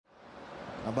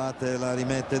Abate la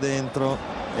rimette dentro,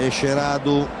 esce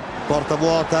Radu, porta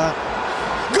vuota,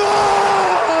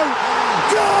 gol!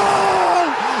 Gol!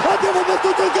 Abbiamo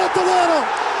battuto il gatto nero,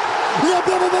 li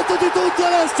abbiamo battuti tutti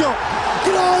Alessio,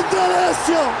 grande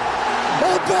Alessio,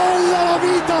 è bella la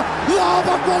vita,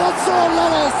 lava quella zolla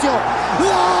Alessio,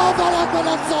 lavala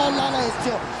quella zolla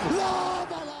Alessio,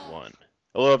 lavala!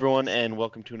 Hello everyone and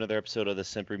welcome to another episode of the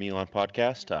SempreMilan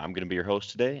podcast. I'm going to be your host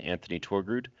today, Anthony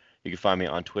Torgrud. You can find me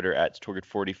on Twitter at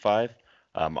Torgrud45.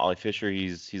 Ollie Fisher,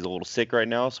 he's a little sick right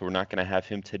now, so we're not going to have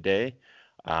him today.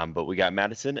 But we got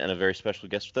Madison and a very special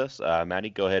guest with us.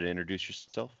 Maddie, go ahead and introduce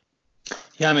yourself.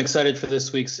 Yeah, I'm excited for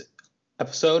this week's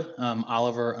episode.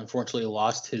 Oliver unfortunately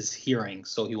lost his hearing,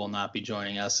 so he will not be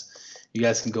joining us. You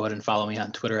guys can go ahead and follow me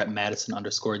on Twitter at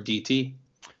Madison_DT.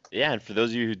 Yeah, and for those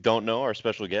of you who don't know, our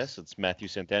special guest, it's Matt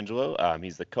Santangelo.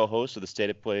 He's the co-host of the State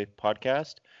of Play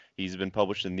podcast. He's been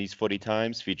published in These Footy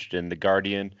Times, featured in The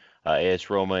Guardian, AS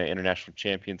Roma International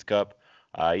Champions Cup.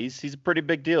 He's a pretty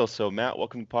big deal. So, Matt,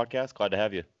 welcome to the podcast. Glad to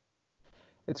have you.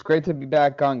 It's great to be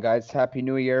back on, guys. Happy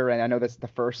New Year. And I know this is the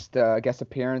first guest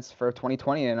appearance for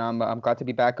 2020, and I'm glad to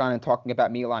be back on and talking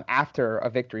about Milan after a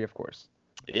victory, of course.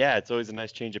 Yeah, it's always a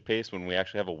nice change of pace when we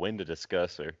actually have a win to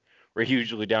discuss, or we're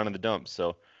usually down in the dumps.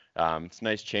 So it's a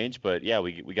nice change. But, yeah,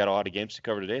 we got a lot of games to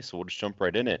cover today, so we'll just jump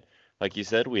right in it. Like you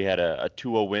said, we had a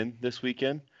 2-0 win this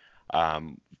weekend.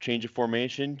 Change of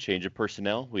formation, change of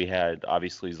personnel. We had,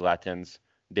 obviously, Zlatan's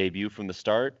debut from the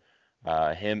start.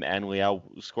 Him and Leao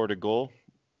scored a goal.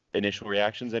 Initial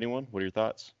reactions, anyone? What are your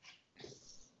thoughts?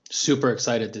 Super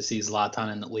excited to see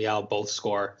Zlatan and Leao both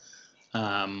score.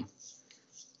 Other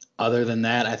than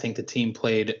that, I think the team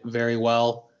played very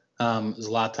well.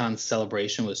 Zlatan's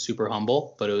celebration was super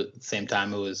humble, but at the same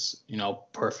time, it was,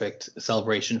 perfect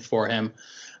celebration for him.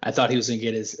 I thought he was going to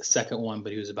get his second one,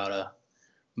 but he was about a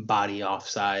body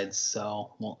offsides,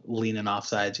 leaning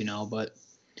offsides, But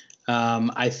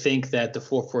I think that the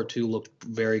 4-4-2 looked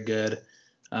very good.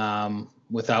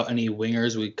 Without any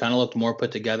wingers, we kind of looked more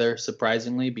put together,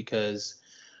 surprisingly, because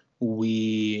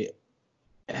we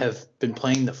have been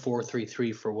playing the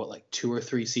 4-3-3 for 2 or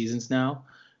 3 seasons now.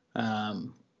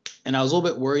 And I was a little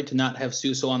bit worried to not have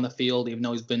Suso on the field, even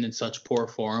though he's been in such poor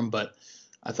form, but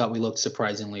I thought we looked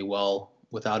surprisingly well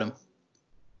without him.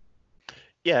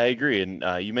 Yeah, I agree. And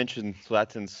you mentioned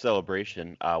Zlatan's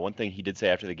celebration. One thing he did say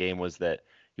after the game was that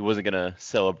he wasn't going to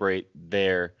celebrate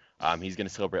there. He's going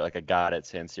to celebrate like a god at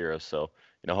San Siro. So,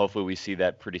 hopefully we see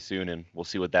that pretty soon, and we'll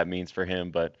see what that means for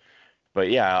him. But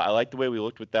yeah, I like the way we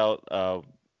looked without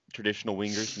traditional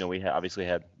wingers. We obviously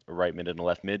had a right mid and a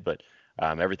left mid, but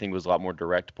everything was a lot more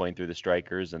direct, playing through the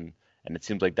strikers, and it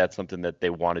seems like that's something that they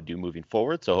want to do moving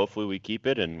forward. So hopefully we keep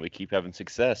it and we keep having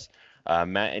success.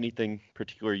 Matt, anything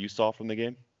particular you saw from the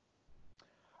game?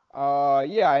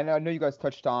 Yeah, I know you guys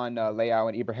touched on Leao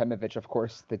and Leabrahimovic. Of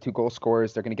course, the 2 goal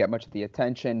scorers, they're going to get much of the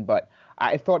attention, but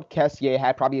I thought Cagliari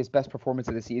had probably his best performance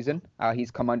of the season.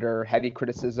 He's come under heavy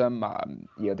criticism.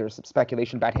 There's some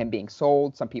speculation about him being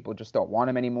sold. Some people just don't want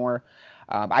him anymore.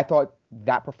 I thought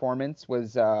that performance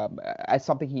was as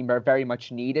something he very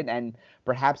much needed, and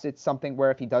perhaps it's something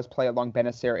where if he does play along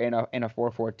Benacer in a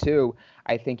 4-4-2,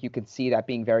 I think you could see that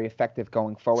being very effective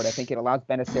going forward. I think it allows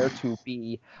Benacer to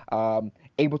be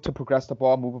able to progress the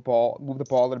ball, move the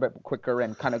ball a little bit quicker,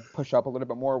 and kind of push up a little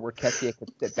bit more, where Kessie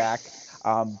could sit back,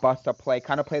 bust up play,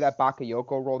 kind of play that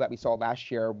Bakayoko role that we saw last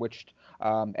year, which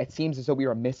it seems as though we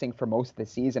were missing for most of the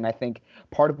season. I think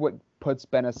part of what puts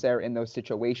Benacer in those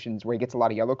situations where he gets a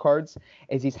lot of yellow cards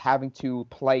is he's having to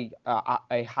play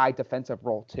a high defensive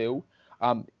role too,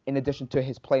 in addition to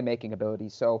his playmaking ability.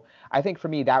 So I think for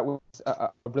me that was a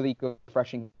really good,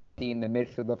 refreshing in the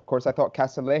midfield. Of course, I thought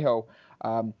Castillejo,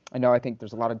 I think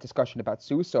there's a lot of discussion about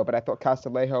Suso, but I thought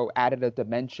Castillejo added a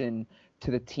dimension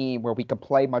to the team where we can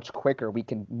play much quicker. We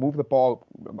can move the ball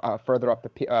further up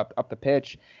the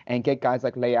pitch and get guys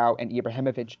like Leao and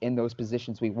Leabrahimovic in those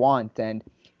positions we want. And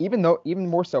even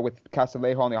more so with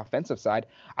Castillejo on the offensive side,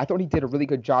 I thought he did a really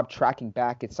good job tracking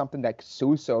back. It's something that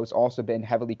Suso's also been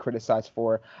heavily criticized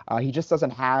for. He just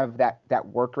doesn't have that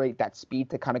work rate, that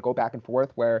speed to kind of go back and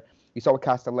forth, where you saw with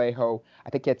Castillejo, I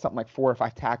think he had something like 4 or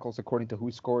 5 tackles according to who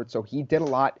scored. So he did a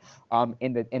lot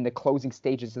in the closing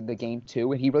stages of the game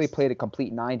too, and he really played a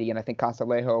complete 90. And I think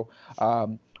Castillejo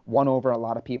won over a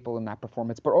lot of people in that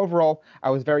performance. But overall, I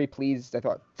was very pleased. I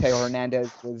thought Teo Hernandez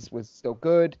was still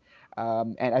good,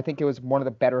 and I think it was one of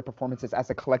the better performances as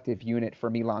a collective unit for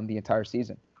Milan the entire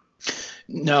season.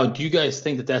 Now, do you guys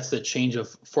think that that's the change of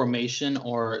formation,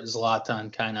 or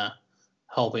Zlatan kind of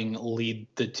helping lead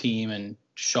the team and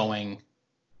showing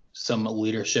some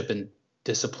leadership and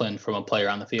discipline from a player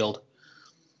on the field?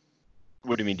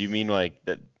 What do you mean? Do you mean like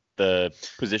that the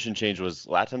position change was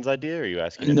Zlatan's idea, or are you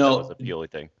asking if that was a Pioli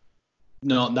thing?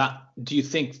 No, not. Do you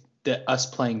think that us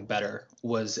playing better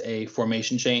was a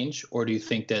formation change, or do you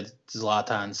think that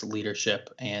Zlatan's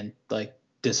leadership and like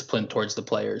discipline towards the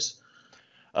players?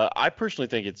 I personally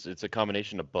think it's a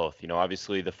combination of both.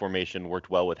 Obviously the formation worked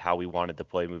well with how we wanted to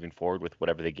play moving forward with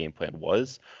whatever the game plan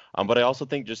was. But I also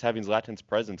think just having Zlatan's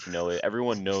presence,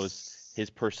 everyone knows his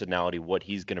personality, what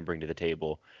he's going to bring to the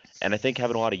table. And I think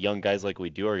having a lot of young guys like we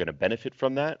do are going to benefit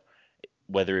from that,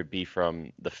 whether it be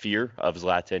from the fear of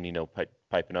Zlatan,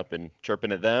 piping up and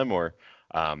chirping at them, or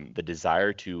the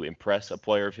desire to impress a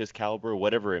player of his caliber,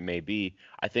 whatever it may be.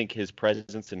 I think his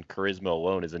presence and charisma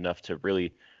alone is enough to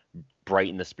really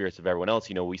brighten the spirits of everyone else.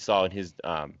 We saw in his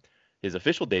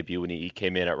official debut when he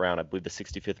came in at around, I believe, the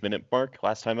 65th minute mark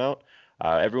last time out.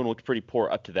 Everyone looked pretty poor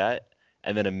up to that.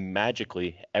 And then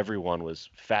magically, everyone was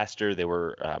faster. They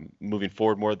were moving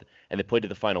forward more, and they played to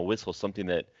the final whistle, something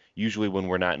that usually when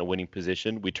we're not in a winning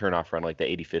position, we turn off around like the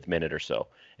 85th minute or so.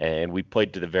 And we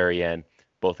played to the very end,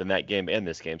 both in that game and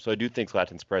this game. So I do think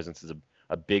Zlatan's presence is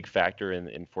a big factor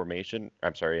in formation.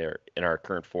 In our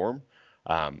current form.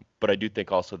 But I do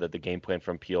think also that the game plan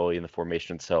from Pioli and the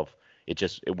formation itself,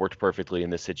 it worked perfectly in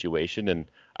this situation. And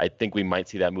I think we might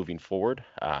see that moving forward.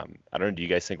 I don't know. Do you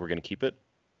guys think we're going to keep it?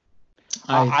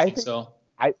 I think so.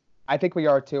 I think we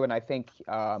are too, and I think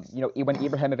when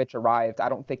Leabrahimovic arrived, I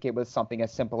don't think it was something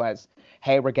as simple as,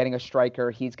 hey, we're getting a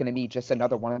striker, he's going to be just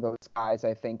another one of those guys.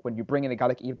 I think when you bring in a guy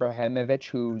like Leabrahimovic,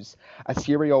 who's a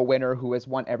serial winner, who has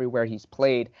won everywhere he's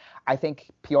played, I think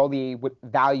Pioli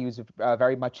values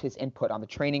very much his input on the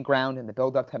training ground and the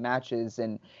build-up to matches,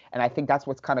 and I think that's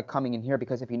what's kind of coming in here,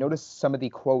 because if you notice some of the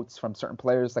quotes from certain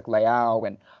players like Leao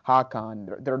and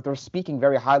Hakan, they're speaking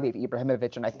very highly of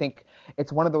Leabrahimovic, and I think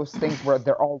it's one of those things where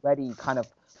they're already kind of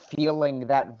feeling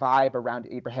that vibe around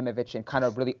Leabrahimovic and kind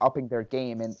of really upping their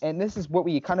game. And this is what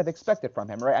we kind of expected from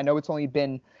him, right? I know it's only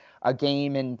been a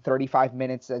game in 35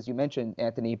 minutes, as you mentioned,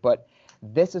 Anthony, but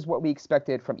this is what we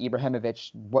expected from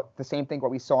Leabrahimovic. The same thing what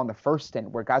we saw in the first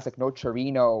stint, where guys like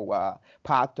Nocerino,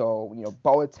 Pato,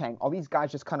 Boateng, all these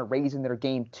guys just kind of raising their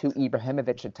game to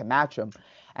Leabrahimovic and to match him.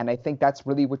 And I think that's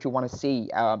really what you want to see.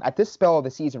 At this spell of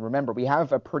the season, remember, we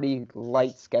have a pretty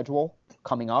light schedule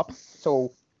coming up.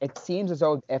 So it seems as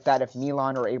though if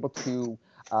Milan are able to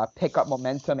pick up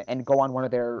momentum and go on one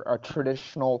of their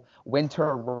traditional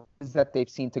winter runs that they've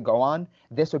seen to go on,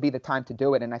 this would be the time to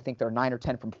do it. And I think they're 9 or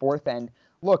 10 from fourth. And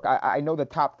look, I know the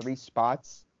top three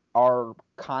spots are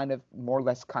kind of more or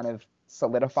less kind of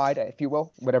solidified, if you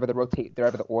will, whatever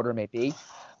the order may be.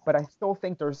 But I still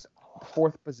think there's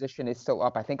fourth position is still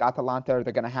up. I think Atalanta,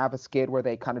 they're going to have a skid where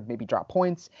they kind of maybe drop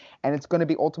points, and it's going to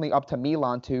be ultimately up to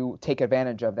Milan to take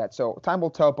advantage of that. So time will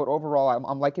tell, but overall,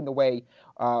 I'm liking the way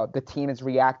the team is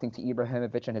reacting to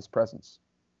Ibrahimovic and his presence.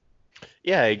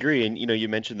 Yeah, I agree. And you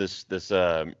mentioned this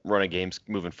run of games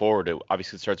moving forward. It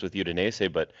obviously starts with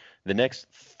Udinese, but the next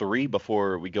three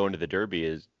before we go into the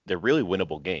derby they're really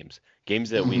winnable games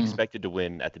that we expected to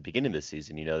win at the beginning of the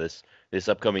season. This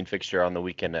upcoming fixture on the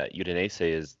weekend at Udinese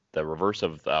is the reverse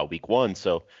of week one,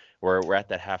 so we're at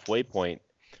that halfway point.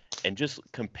 And just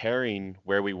comparing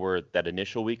where we were that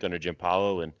initial week under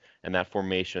Giampaolo and that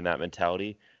formation, that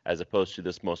mentality, as opposed to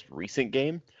this most recent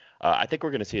game, I think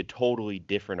we're going to see a totally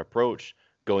different approach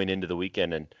going into the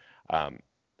weekend. And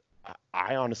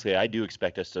I do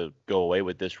expect us to go away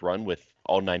with this run with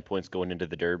all 9 points going into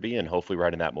the derby and hopefully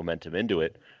riding that momentum into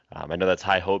it. I know that's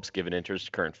high hopes given Inter's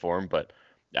current form, but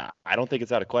I don't think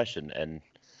it's out of question. And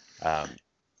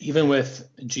even with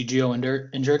Gigio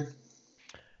injured?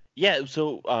 Yeah,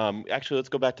 so actually let's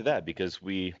go back to that, because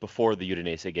before the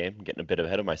Udinese game, I'm getting a bit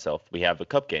ahead of myself, we have a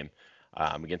cup game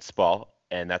against SPAL,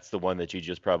 and that's the one that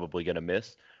Gigio's probably going to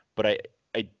miss. But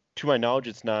I to my knowledge,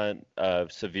 it's not a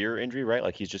severe injury, right?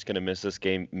 Like, he's just going to miss this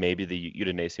game, maybe the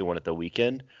Udinese one at the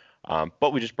weekend.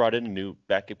 But we just brought in a new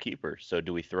backup keeper. So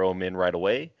do we throw him in right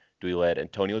away? Do we let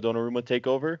Antonio Donnarumma take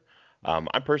over? I'm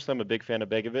a big fan of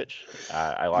Begovic.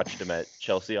 I watched him at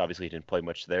Chelsea. Obviously, he didn't play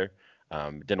much there.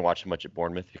 Didn't watch him much at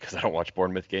Bournemouth because I don't watch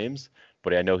Bournemouth games.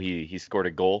 But I know he scored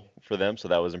a goal for them, so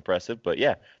that was impressive. But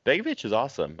yeah, Begovic is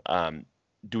awesome.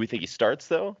 Do we think he starts,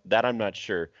 though? That I'm not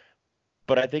sure.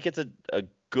 But I think it's a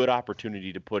good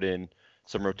opportunity to put in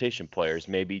some rotation players.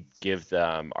 Maybe give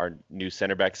our new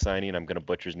center back signing, I'm going to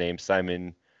butcher his name,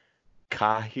 Simon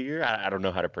Kahir. I don't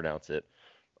know how to pronounce it.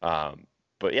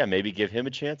 But yeah, maybe give him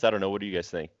a chance. I don't know. What do you guys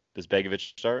think? Does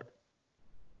Begovic start?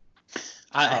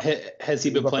 Has he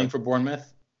been playing for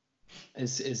Bournemouth?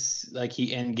 Is like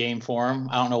he in game form?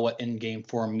 I don't know what in game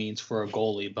form means for a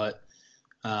goalie, but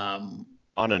on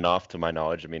and off, to my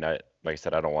knowledge. I mean, like I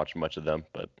said, I don't watch much of them,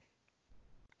 but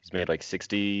He's made like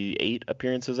 68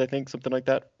 appearances, I think, something like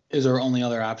that. Is our only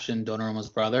other option Donnarumma's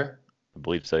brother? I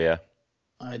believe so, yeah.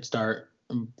 I'd start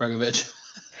Bregovic.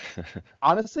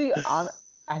 Honestly,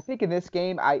 I think in this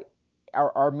game,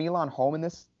 are Milan home in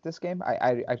this game?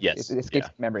 Yes. It escapes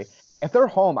memory. If they're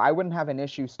home, I wouldn't have an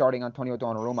issue starting Antonio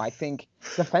Donnarumma. I think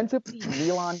defensively,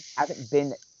 Milan haven't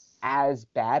been as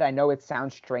bad. I know it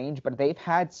sounds strange, but they've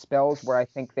had spells where I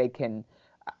think they can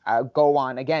go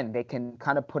on. Again, they can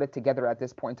kind of put it together at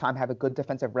this point in time, have a good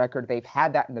defensive record. They've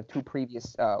had that in the two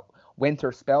previous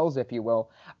winter spells, if you will.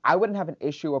 I wouldn't have an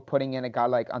issue of putting in a guy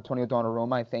like Antonio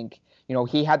Donnarumma. I think,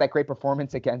 he had that great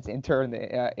performance against Inter in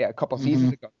a couple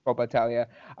seasons ago, Coppa Italia.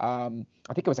 I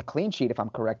think it was a clean sheet, if I'm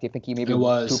correct. I think he maybe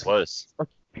two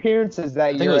appearances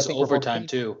that year. I think it was overtime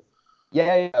too.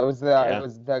 Yeah, it was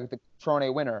the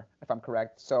Trone winner, if I'm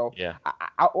correct. So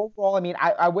overall, I mean,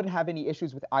 I wouldn't have any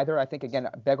issues with either. I think, again,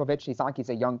 Begovic, he's not like he's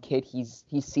a young kid. He's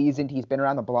seasoned. He's been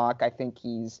around the block. I think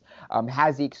he's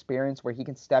has the experience where he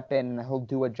can step in and he'll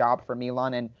do a job for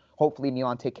Milan, and hopefully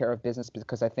Milan take care of business,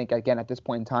 because I think, again, at this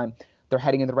point in time, they're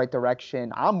heading in the right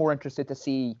direction. I'm more interested to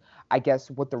see, I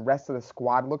guess, what the rest of the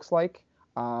squad looks like.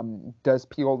 Does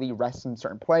Pioli rest in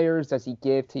certain players? Does he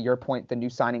give, to your point, the new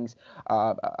signings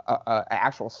an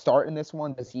actual start in this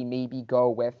one? Does he maybe go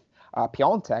with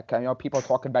Piontek? I know people are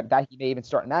talking about that. He may even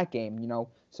start in that game,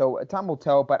 So time will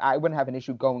tell, but I wouldn't have an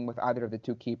issue going with either of the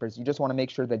two keepers. You just want to make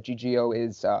sure that Gigio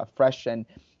is fresh and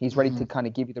he's ready to kind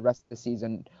of give you the rest of the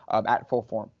season at full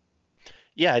form.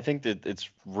 Yeah, I think that it's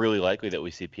really likely that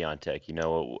we see Piontek.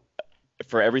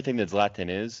 For everything that Zlatan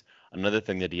is, another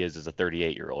thing that he is a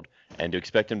 38-year-old. And to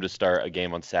expect him to start a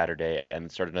game on Saturday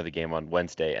and start another game on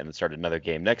Wednesday and then start another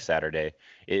game next Saturday,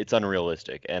 it's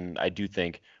unrealistic. And I do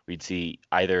think we'd see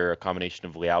either a combination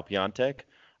of Leao Piontek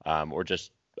or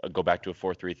just go back to a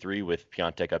 4-3-3 with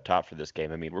Piontek up top for this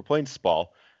game. I mean, we're playing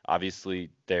SPAL. Obviously,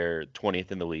 they're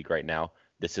 20th in the league right now.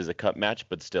 This is a cup match,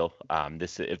 but still,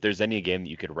 if there's any game that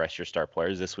you could rest your star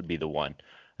players, this would be the one.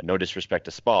 No disrespect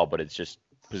to SPAL, but it's just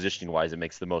positioning-wise, it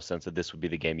makes the most sense that this would be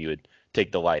the game you would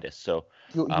take the lightest. So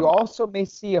you also may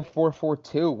see a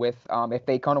 4-4-2 with if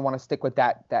they kind of want to stick with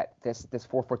this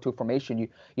 4-4-2 formation.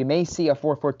 You may see a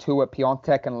 4-4-2 with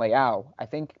Piontek and Leao. I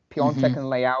think Piontek and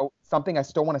Leao, something I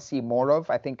still want to see more of.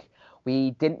 I think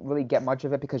we didn't really get much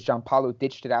of it because Gianpaolo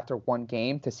ditched it after one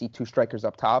game to see two strikers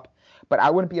up top. But I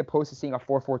wouldn't be opposed to seeing a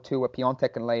 4-4-2 with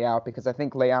Piontek and Leao, because I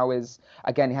think Leao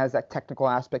he has that technical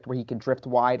aspect where he can drift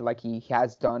wide like he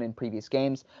has done in previous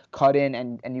games, cut in,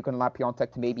 and you can allow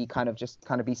Piontek to maybe kind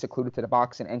of be secluded to the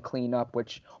box and clean up,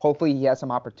 which hopefully he has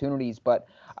some opportunities. But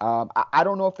I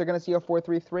don't know if they're going to see a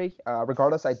 4-3-3.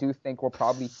 Regardless, I do think we'll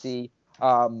probably see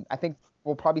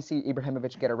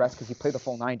Ibrahimovic get a rest because he played the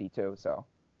full 90 too. So.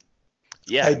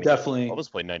 Yeah, I definitely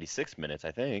almost played 96 minutes,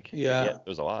 I think. Yeah, it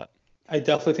was a lot. I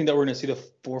definitely think that we're going to see the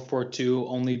 4-4-2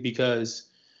 only because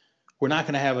we're not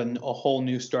going to have a whole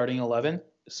new starting 11.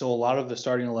 So a lot of the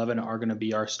starting 11 are going to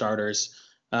be our starters,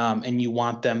 and you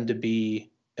want them to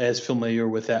be as familiar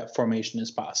with that formation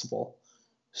as possible.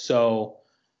 So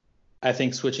I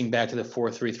think switching back to the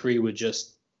 4-3-3 would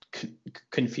just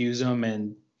confuse them,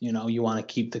 and you want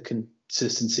to keep the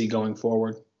consistency going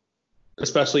forward.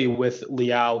 Especially with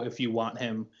Leao, if you want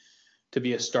him to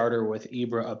be a starter with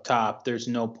Ibra up top, there's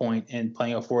no point in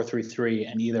playing a 4-3-3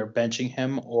 and either benching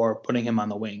him or putting him on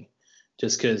the wing,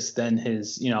 just because then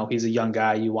he's a young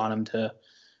guy. You want him to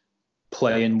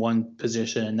play in one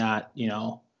position and not,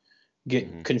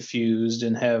 get confused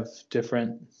and have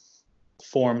different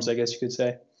forms, I guess you could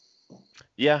say.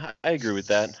 Yeah, I agree with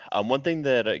that. One thing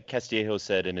that Castillejo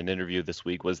said in an interview this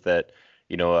week was that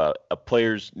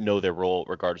players know their role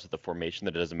regardless of the formation,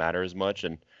 that it doesn't matter as much.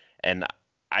 And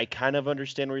I kind of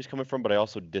understand where he's coming from, but I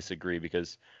also disagree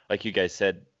because, like you guys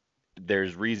said,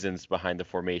 there's reasons behind the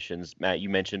formations. Matt, you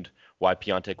mentioned why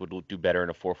Piontek would do better in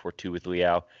a 4-4-2 with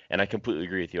Leao, and I completely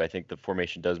agree with you. I think the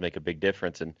formation does make a big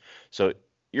difference. And so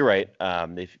you're right.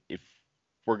 If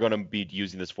we're going to be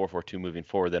using this 4-4-2 moving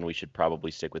forward, then we should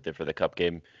probably stick with it for the cup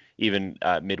game, even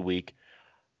midweek.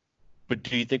 But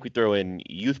do you think we throw in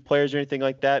youth players or anything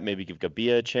like that? Maybe give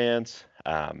Gabbia a chance.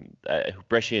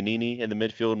 Brescianini in the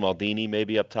midfield, Maldini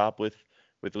maybe up top with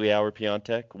Leao or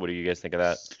Piontek. What do you guys think of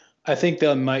that? I think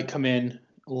they might come in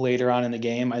later on in the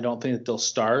game. I don't think that they'll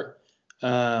start.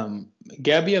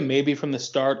 Gabbia maybe from the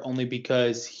start, only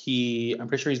because I'm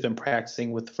pretty sure he's been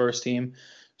practicing with the first team.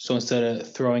 So instead of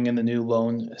throwing in the new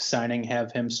loan signing,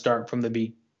 have him start from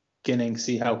the beginning,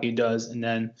 see how he does, and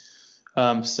then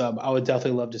sub. I would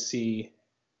definitely love to see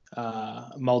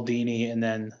Maldini, and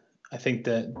then I think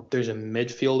that there's a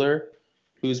midfielder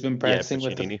who's been practicing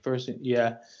with the first.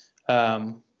 Yeah,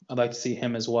 I'd like to see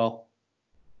him as well.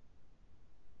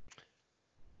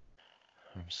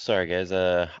 Sorry guys.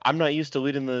 I'm not used to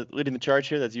leading the charge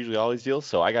here. That's usually Ollie's deal.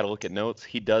 So I got to look at notes.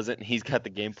 He doesn't. He's got the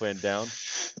game plan down.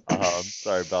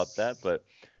 Sorry about that, but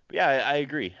yeah, I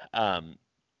agree.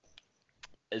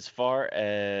 As far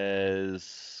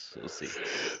as let's see,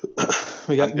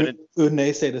 we got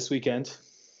Udinese this weekend.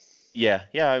 Yeah.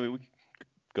 I mean, we could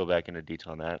go back into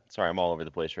detail on that. Sorry, I'm all over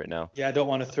the place right now. Yeah, I don't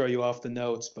want to throw you off the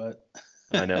notes, but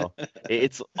I know.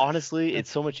 It's honestly, it's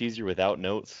so much easier without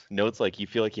notes. Notes, like, you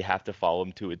feel like you have to follow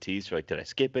them to a T. So, like, did I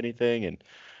skip anything?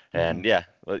 And yeah,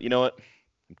 well, you know what?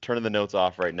 I'm turning the notes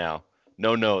off right now.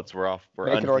 No notes. We're off. We're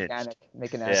Make it unhinged. organic.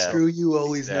 Make it Yeah. natural. Screw you,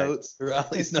 Ollie's Exactly. notes or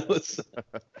Ollie's notes.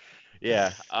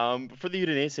 Yeah. For the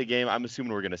Udinese game, I'm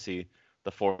assuming we're going to see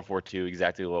the 4-4-2,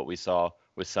 exactly what we saw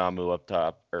with Samu up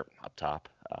top.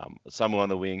 Samu on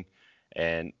the wing.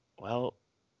 And, well,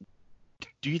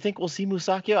 do you think we'll see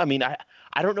Musacchio? I mean,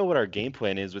 I don't know what our game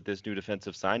plan is with this new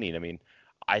defensive signing. I mean,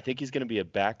 I think he's going to be a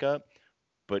backup,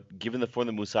 but given the form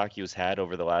that Musacchio's had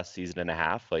over the last season and a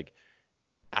half, like,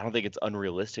 I don't think it's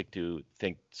unrealistic to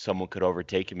think someone could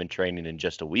overtake him in training in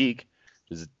just a week.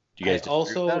 Do you guys I also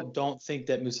disagree with that? don't think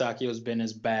that Musacchio's been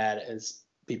as bad as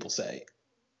people say.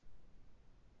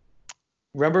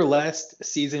 Remember last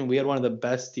season we had one of the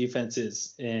best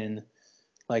defenses in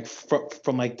like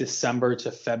from like December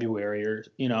to February, or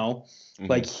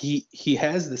like he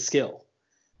has the skill.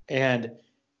 And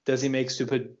does he make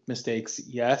stupid mistakes?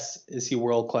 Yes. Is he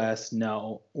world class?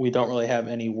 No. We don't really have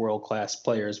any world class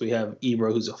players. We have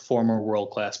Ibra, who's a former world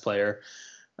class player,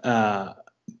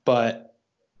 but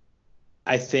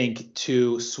I think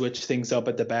to switch things up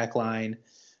at the back line,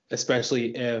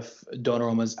 especially if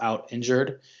Donnarumma's out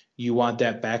injured, you want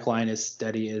that back line as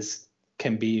steady as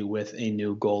can be with a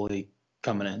new goalie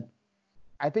coming in.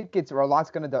 I think it's a lot's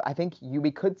going to do. I think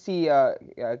we could see KR,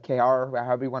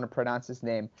 however you want to pronounce his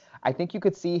name. I think you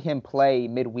could see him play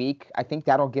midweek. I think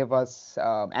that'll give us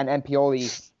and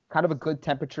Pioli kind of a good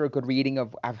temperature, a good reading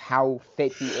of how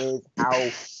fit he is,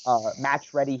 how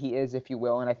match ready he is, if you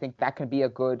will. And I think that can be a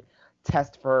good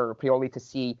test for Pioli to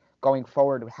see going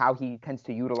forward how he tends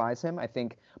to utilize him. I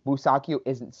think Musacchio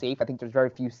isn't safe. I think there's very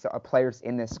few players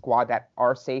in this squad that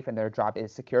are safe and their job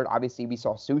is secured. Obviously, we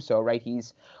saw Suso, right?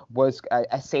 Was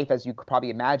as safe as you could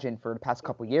probably imagine for the past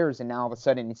couple of years, and now all of a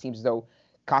sudden it seems as though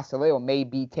Castelleo may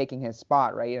be taking his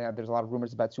spot, right? There's a lot of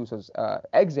rumors about Suso's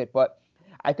exit, but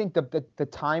I think the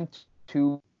time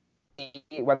to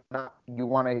whether or not you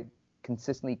want to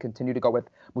consistently continue to go with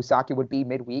Musacchio would be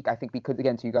midweek. I think we could,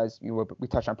 again, to you guys, we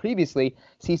touched on previously,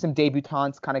 see some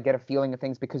debutants, kind of get a feeling of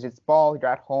things because it's ball,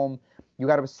 you're at home. You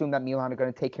got to assume that Milan are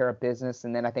going to take care of business.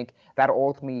 And then I think that'll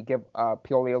ultimately give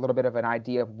Pioli a little bit of an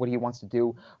idea of what he wants to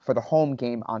do for the home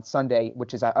game on Sunday,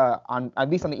 which is on at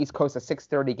least on the East Coast, a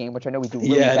 6:30 game, which I know we do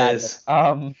really bad. It is.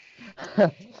 So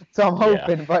I'm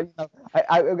hoping, but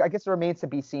I guess it remains to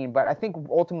be seen. But I think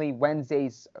ultimately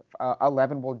Wednesday's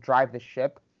 11 will drive the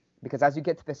ship. Because as you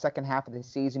get to the second half of the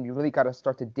season, you really got to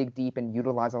start to dig deep and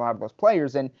utilize a lot of those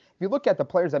players. And if you look at the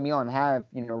players that Milan have,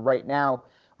 right now,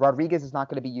 Rodriguez is not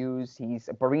going to be used.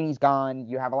 Barini's gone.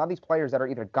 You have a lot of these players that are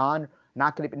either gone,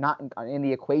 not in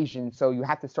the equation. So you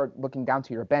have to start looking down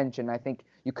to your bench. And I think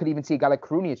you could even see a guy like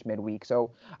Krunic midweek. So,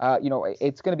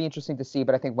 it's going to be interesting to see.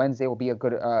 But I think Wednesday will be a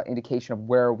good indication of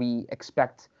where we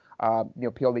expect,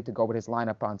 Pioli to go with his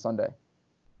lineup on Sunday.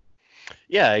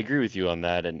 Yeah, I agree with you on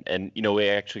that. And we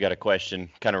actually got a question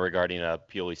kind of regarding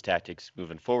Pioli's tactics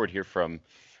moving forward here from,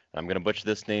 I'm going to butcher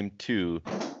this name too,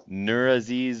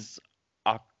 Nuraziz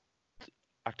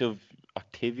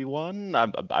Octavian.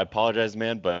 I apologize,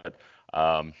 man, but,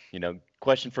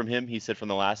 question from him. He said from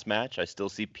the last match, I still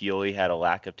see Pioli had a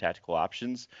lack of tactical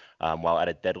options while at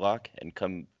a deadlock,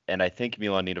 and I think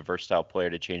Milan need a versatile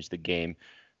player to change the game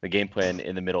plan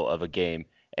in the middle of a game.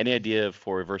 Any idea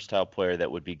for a versatile player that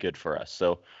would be good for us?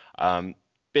 So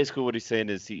basically what he's saying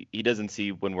is he doesn't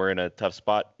see when we're in a tough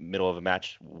spot, middle of a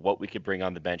match, what we could bring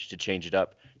on the bench to change it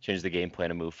up, change the game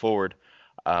plan and move forward.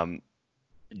 Do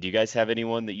you guys have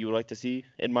anyone that you would like to see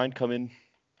in mind come in?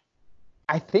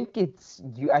 I think it's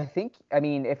you. I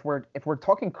mean, if we're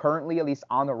talking currently, at least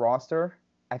on the roster,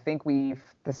 I think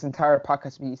this entire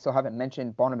podcast we still haven't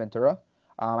mentioned Bonaventura.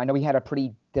 I know he had a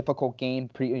pretty difficult game,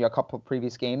 a couple of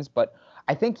previous games, but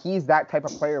I think he's that type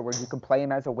of player where you can play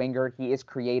him as a winger. He is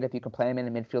creative. You can play him in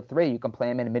a midfield 3. You can play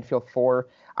him in a midfield 4,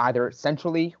 either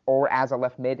centrally or as a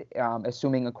left mid,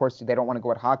 assuming, of course, they don't want to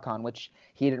go at Hakan, which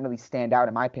he didn't really stand out,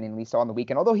 in my opinion, we saw on the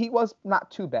weekend, although he was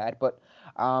not too bad. But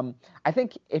I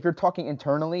think if you're talking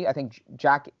internally, I think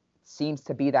Jack seems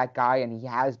to be that guy, and he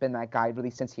has been that guy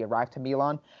really since he arrived to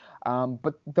Milan.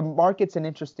 But the market's an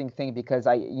interesting thing because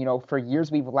for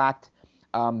years we've lacked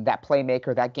that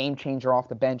playmaker, that game changer off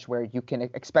the bench, where you can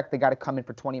expect the guy to come in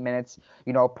for 20 minutes,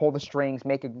 pull the strings,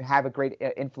 have a great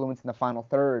influence in the final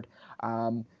third.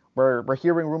 We're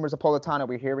hearing rumors of Politano.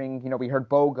 We're hearing, we heard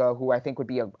Boga, who I think would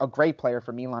be a great player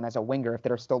for Milan as a winger if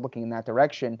they're still looking in that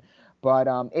direction. But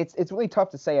it's really tough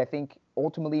to say. I think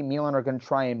ultimately Milan are going to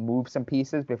try and move some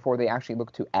pieces before they actually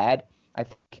look to add. I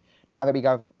think now that we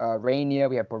got Rania,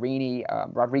 we have Borini,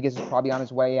 Rodriguez is probably on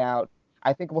his way out.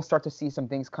 I think we'll start to see some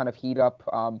things kind of heat up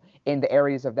in the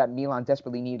areas of that Milan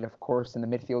desperately needed, of course, in the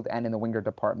midfield and in the winger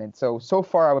department. So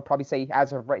far, I would probably say,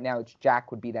 as of right now, it's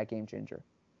Jack would be that game changer.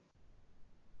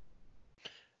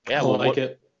 Yeah, well,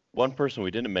 one person we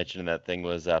didn't mention in that thing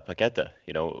was Paqueta.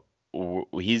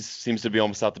 He seems to be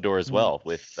almost out the door as well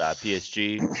with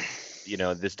PSG.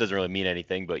 This doesn't really mean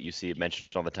anything, but you see it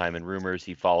mentioned all the time in rumors.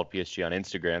 He followed PSG on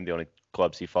Instagram. The only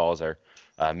clubs he follows are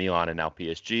Milan and now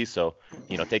PSG. So,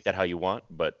 take that how you want.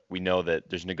 But we know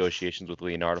that there's negotiations with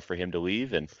Leonardo for him to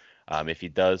leave. And if he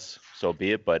does, so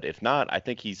be it. But if not, I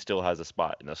think he still has a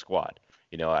spot in the squad.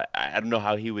 I don't know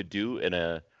how he would do in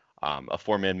a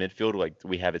four-man midfield like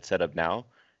we have it set up now.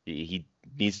 He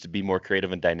needs to be more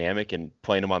creative and dynamic, and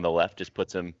playing him on the left just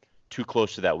puts him too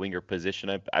close to that winger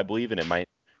position, I believe, and it might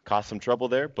cause some trouble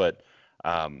there. But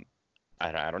I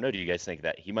don't know. Do you guys think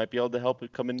that he might be able to help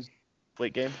come in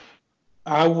late game?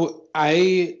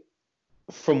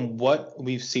 From what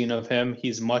we've seen of him,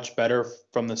 he's much better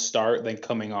from the start than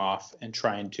coming off and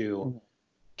trying to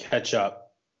catch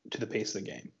up to the pace of the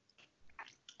game.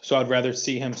 So I'd rather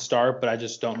see him start, but I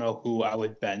just don't know who I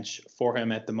would bench for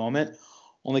him at the moment,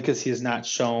 only because he has not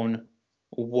shown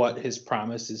what his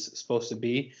promise is supposed to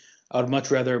be. I would much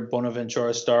rather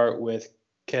Bonaventura start with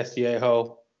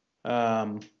Castillejo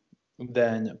than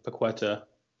Paqueta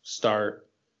start.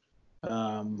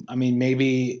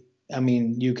 You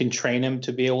can train him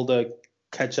to be able to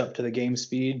catch up to the game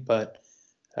speed, but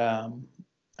I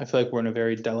feel like we're in a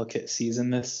very delicate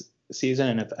season this season,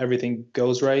 and if everything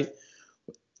goes right,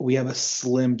 we have a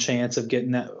slim chance of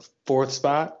getting that fourth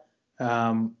spot.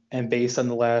 And based on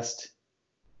the last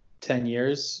 10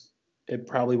 years, it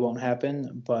probably won't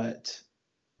happen, but,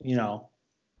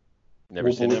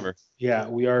 never say never. Yeah,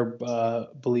 we are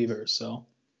believers, so.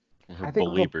 We're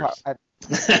believers.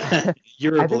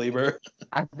 You're a believer.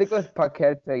 I think with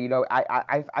Paqueta,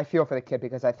 I feel for the kid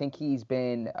because I think he's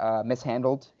been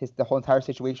mishandled. The whole entire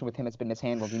situation with him has been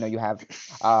mishandled. You have,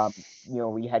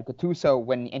 you had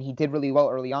Gattuso and he did really well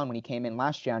early on when he came in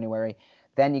last January.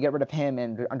 Then you get rid of him,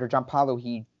 and under Gianpaolo,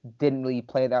 he didn't really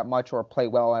play that much or play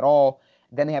well at all.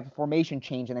 Then they have a formation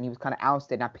change, and then he was kind of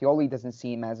ousted. Now Pioli doesn't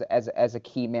seem as a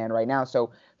key man right now.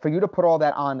 So for you to put all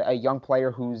that on a young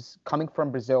player who's coming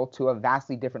from Brazil to a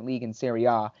vastly different league in Serie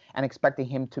A and expecting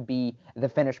him to be the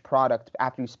finished product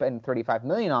after you spend $35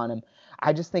 million on him,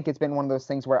 I just think it's been one of those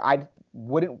things where I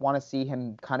wouldn't want to see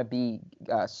him kind of be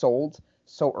sold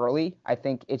so early. I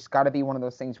think it's got to be one of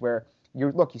those things where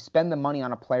you spend the money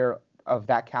on a player of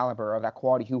that caliber, of that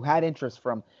quality, who had interest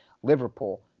from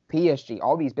Liverpool, PSG,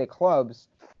 all these big clubs,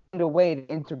 find a way to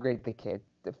integrate the kid.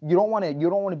 You don't want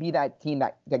to be that team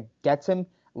that gets him,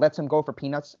 lets him go for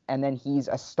peanuts, and then he's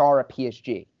a star at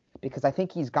PSG. Because I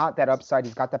think he's got that upside,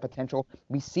 he's got that potential.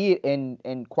 We see it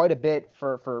in quite a bit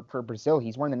for Brazil.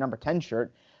 He's wearing the number 10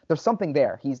 shirt. There's something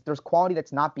there. There's quality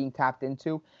that's not being tapped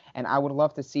into, and I would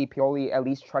love to see Pioli at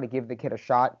least try to give the kid a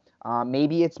shot.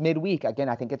 Maybe it's midweek. Again,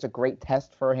 I think it's a great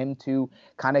test for him to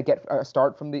kind of get a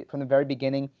start from the very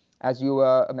beginning. As you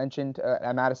mentioned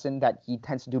at Madison, that he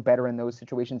tends to do better in those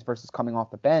situations versus coming off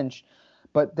the bench.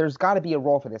 But there's got to be a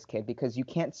role for this kid because you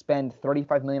can't spend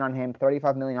 $35 million on him,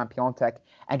 $35 million on Piontek,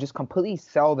 and just completely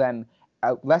sell them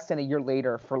less than a year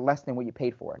later for less than what you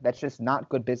paid for. That's just not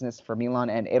good business for Milan,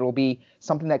 and it'll be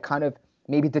something that kind of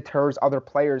maybe deters other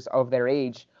players of their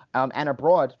age and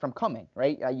abroad from coming,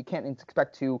 right? You can't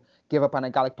expect to give up on a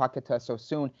guy like Paqueta so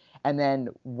soon and then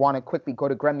want to quickly go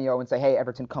to Gremio and say, hey,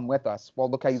 Everton, come with us. Well,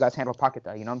 look how you guys handled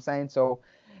Paqueta, you know what I'm saying? So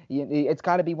it's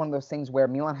got to be one of those things where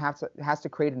Milan has to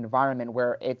create an environment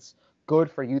where it's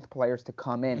good for youth players to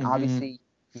come in. Mm-hmm. Obviously,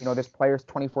 there's players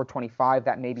 24, 25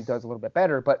 that maybe does a little bit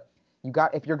better, but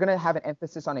if you're going to have an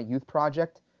emphasis on a youth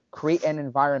project, create an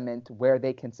environment where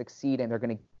they can succeed and they're going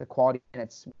to get the quality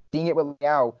minutes. Seeing it with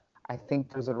Leao, I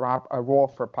think there's a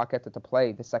role for Paqueta to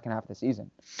play the second half of the season.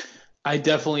 I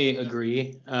definitely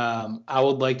agree. I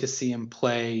would like to see him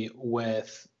play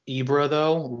with Ibra,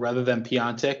 though, rather than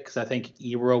Piontek, because I think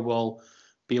Ibra will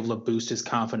be able to boost his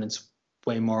confidence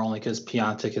way more, only because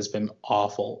Piontek has been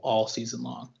awful all season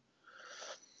long.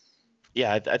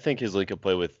 Yeah, I think his link up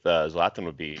play with Zlatan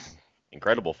would be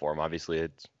incredible for him. Obviously,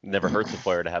 it never hurts a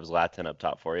player to have Zlatan up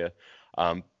top for you.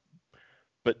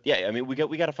 But yeah, I mean, we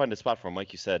got to find a spot for him.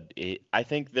 Like you said, I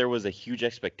think there was a huge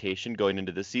expectation going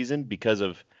into this season because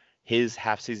of his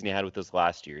half season he had with us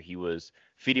last year. He was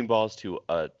feeding balls to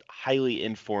a highly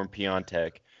informed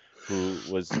Piontek who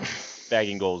was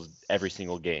bagging goals every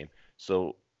single game.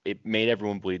 So it made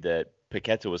everyone believe that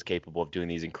Paqueta was capable of doing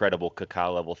these incredible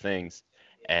Kaká level things.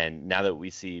 And now that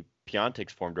we see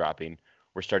Piontek's form dropping,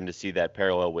 we're starting to see that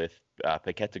parallel with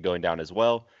Paqueta going down as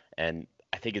well. And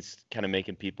I think it's kind of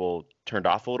making people turned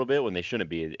off a little bit when they shouldn't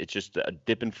be. It's just a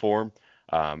dip in form,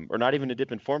 or not even a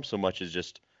dip in form so much as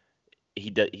just he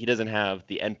doesn't have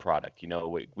the end product. You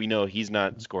know, we know he's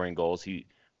not scoring goals.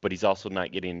 But he's also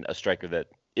not getting a striker that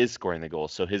is scoring the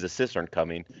goals. So his assists aren't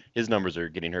coming. His numbers are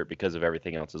getting hurt because of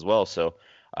everything else as well. So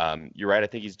you're right. I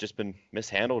think he's just been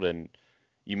mishandled. And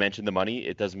you mentioned the money.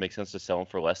 It doesn't make sense to sell him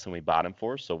for less than we bought him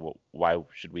for. So why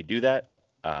should we do that?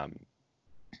 I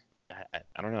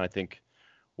don't know. I think.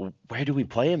 Where do we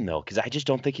play him, though? Because I just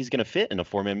don't think he's going to fit in a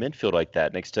four-man midfield like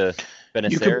that. Next to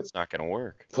Benacer, it's not going to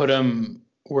work. Put him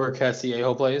where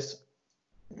Castillejo plays.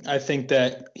 I think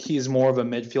that he's more of a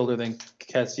midfielder than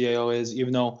Castillejo is,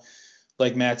 even though,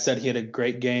 like Matt said, he had a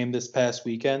great game this past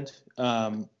weekend.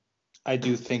 I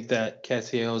do think that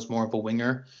Castillejo is more of a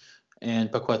winger,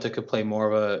 and Paqueta could play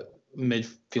more of a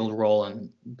midfield role and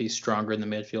be stronger in the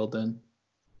midfield than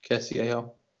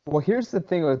Castillejo. Well, here's the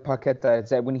thing with Paqueta is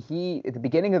that when at the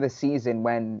beginning of the season,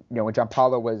 when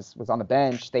Gianpaolo was on the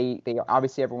bench, they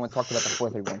obviously everyone talked about the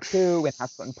 4-3-1-2 and how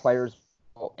certain players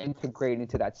will integrate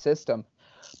into that system.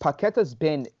 Paqueta's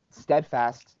been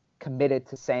steadfast, committed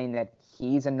to saying that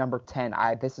he's a number 10.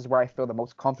 This is where I feel the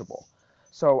most comfortable.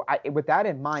 So with that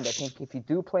in mind, I think if you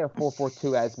do play a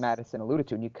 4-4-2, as Madison alluded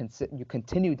to, and you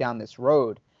continue down this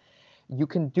road, you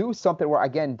can do something where,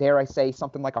 again, dare I say,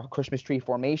 something like a Christmas tree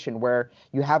formation where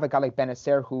you have a guy like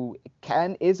Benacer who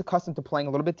is accustomed to playing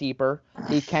a little bit deeper.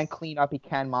 He can clean up. He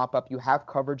can mop up. You have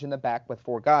coverage in the back with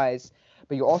four guys,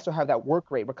 but you also have that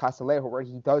work rate with Castillejo where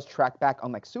he does track back,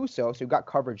 unlike Suso, so you've got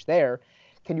coverage there.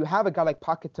 Can you have a guy like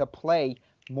Paqueta play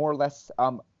more or less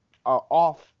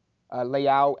off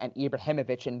Leao and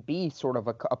Ibrahimovic and be sort of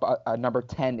a number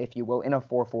 10, if you will, in a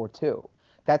 4-4-2?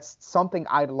 That's something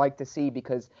I'd like to see,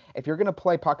 because if you're going to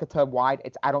play Paqueta wide,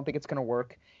 I don't think it's going to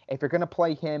work. If you're going to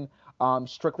play him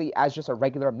strictly as just a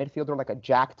regular midfielder like a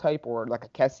Jack type or like a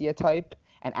Kessie type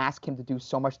and ask him to do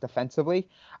so much defensively,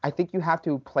 I think you have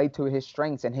to play to his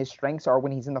strengths, and his strengths are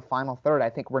when he's in the final third. I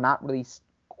think we're not really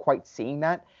quite seeing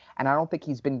that, and I don't think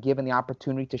he's been given the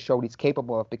opportunity to show what he's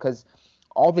capable of, because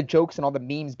all the jokes and all the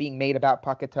memes being made about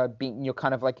Paqueta being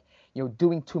kind of like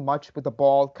doing too much with the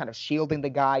ball, kind of shielding the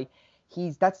guy.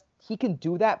 He can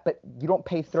do that, but you don't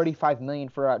pay $35 million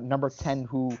for a number 10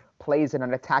 who plays in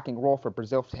an attacking role for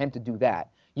Brazil for him to do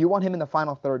that. You want him in the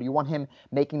final third. You want him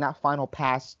making that final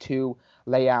pass to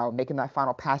Leao, making that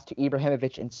final pass to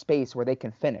Ibrahimovic in space where they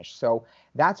can finish. So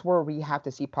that's where we have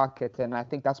to see Paqueta, and I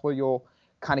think that's where you'll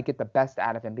kind of get the best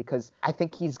out of him, because I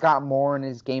think he's got more in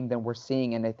his game than we're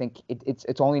seeing, and I think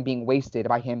it's only being wasted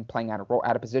by him playing out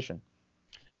of position.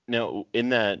 Now, in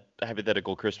that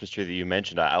hypothetical Christmas tree that you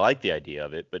mentioned, I like the idea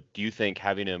of it, but do you think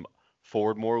having him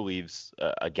forward more leaves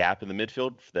a gap in the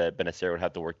midfield that Benacer would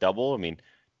have to work double? I mean,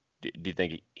 do you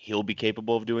think he'll be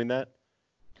capable of doing that?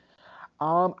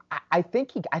 I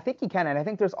think he can, and I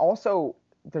think there's also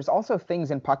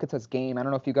things in Paqueta's game. I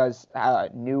don't know if you guys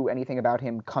knew anything about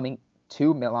him coming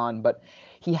to Milan, but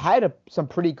he had some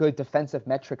pretty good defensive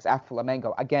metrics at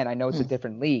Flamengo. Again, I know it's a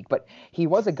different league, but he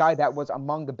was a guy that was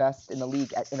among the best in the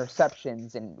league at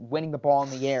interceptions and winning the ball in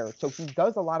the air. So he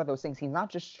does a lot of those things. He's not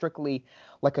just strictly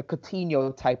like a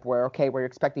Coutinho type where you're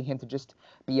expecting him to just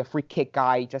be a free kick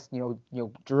guy, just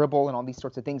dribble and all these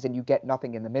sorts of things, and you get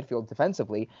nothing in the midfield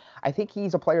defensively. I think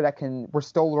he's a player that we're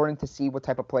still learning to see what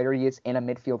type of player he is in a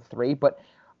midfield 3,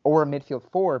 or a midfield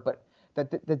 4, but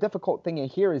the difficult thing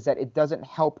here is that it doesn't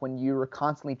help when you're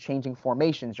constantly changing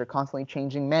formations, you're constantly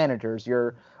changing managers,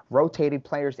 you're rotating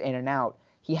players in and out.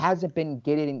 He hasn't been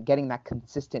getting that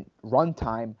consistent run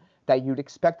time that you'd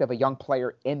expect of a young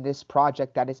player in this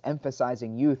project that is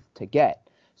emphasizing youth to get.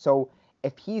 So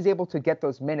if he's able to get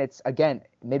those minutes, again,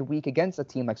 midweek against a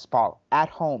team like SPAL, at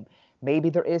home, maybe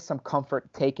there is some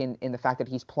comfort taken in the fact that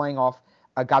he's playing off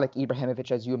a guy like Ibrahimovic,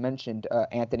 as you mentioned,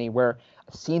 Anthony, where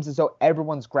it seems as though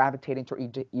everyone's gravitating to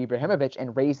Ibrahimovic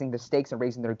and raising the stakes and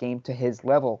raising their game to his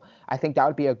level. I think that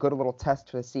would be a good little test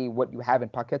to see what you have in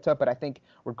Paqueta. But I think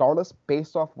regardless,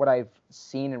 based off what I've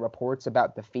seen in reports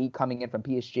about the fee coming in from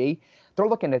PSG, they're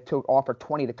looking to offer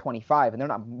 20 to 25, and they're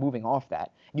not moving off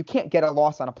that. You can't get a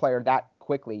loss on a player that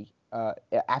quickly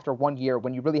after 1 year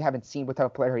when you really haven't seen what type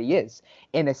of player he is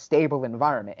in a stable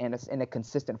environment and in a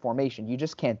consistent formation. You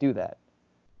just can't do that.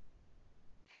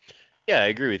 Yeah, I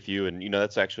agree with you, and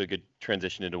that's actually a good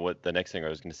transition into what the next thing I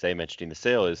was going to say, mentioning the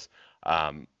sale is.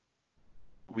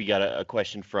 We got a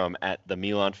question from at the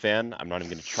Milan fan. I'm not even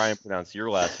going to try and pronounce your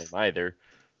last name either.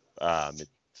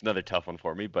 It's another tough one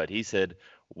for me, but he said,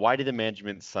 "Why did the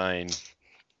management sign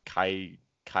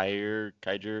Kjaer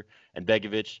and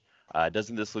Begovic?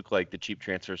 Doesn't this look like the cheap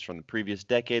transfers from the previous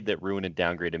decade that ruined and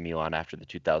downgraded Milan after the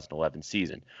 2011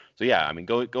 season?" So yeah, I mean,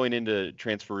 going into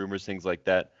transfer rumors, things like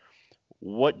that.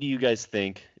 What do you guys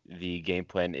think the game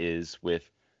plan is with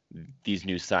these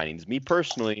new signings? Me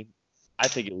personally, I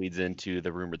think it leads into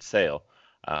the rumored sale.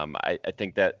 I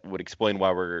think that would explain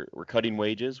why we're cutting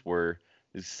wages, we're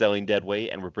selling dead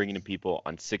weight, and we're bringing in people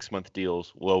on 6-month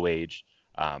deals, low wage,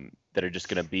 that are just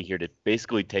going to be here to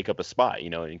basically take up a spot.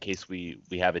 In case we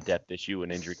have a depth issue,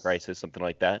 an injury crisis, something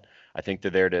like that. I think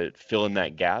they're there to fill in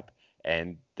that gap,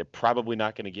 and they're probably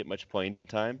not going to get much playing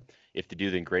time. If they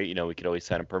do, then great. We could always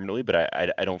sign them permanently, but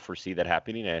I don't foresee that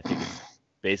happening. And I think it's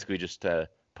basically just to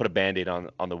put a Band-Aid on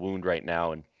the wound right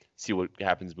now and see what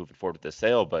happens moving forward with the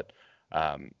sale. But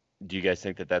do you guys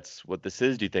think that that's what this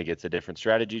is? Do you think it's a different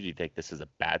strategy? Do you think this is a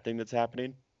bad thing that's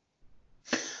happening?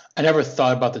 I never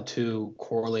thought about the two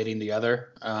correlating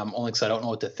together, only because I don't know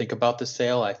what to think about the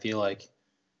sale. I feel like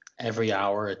every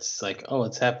hour it's like, oh,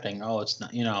 it's happening. Oh, it's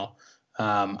not,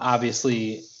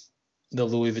 obviously the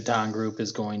Louis Vuitton group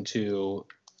is going to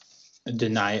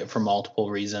deny it for multiple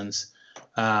reasons.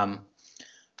 But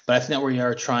I think that we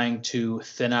are trying to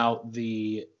thin out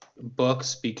the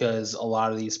books because a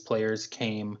lot of these players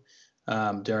came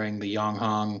during the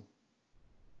Yonghong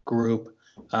group.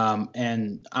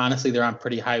 And honestly, they're on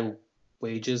pretty high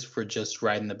wages for just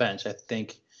riding the bench. I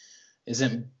think,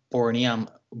 isn't Borini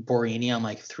on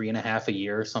like 3.5 a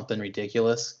year or something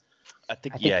ridiculous? I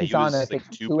think he's he on was like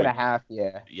 2.5.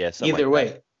 Yeah. Yeah. Either like way,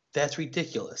 that. That's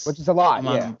ridiculous. Which is a lot.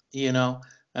 Yeah.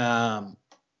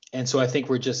 And so I think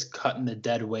we're just cutting the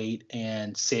dead weight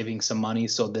and saving some money.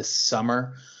 So this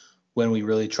summer, when we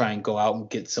really try and go out and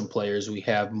get some players, we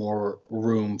have more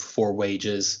room for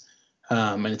wages.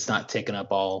 And it's not taken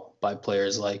up all by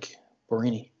players like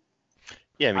Borini.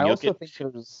 Yeah, I mean, I also think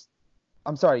there's.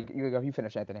 I'm sorry, you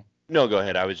finish, Anthony. No, go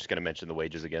ahead. I was just going to mention the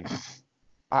wages again.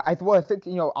 I think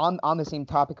on the same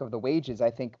topic of the wages,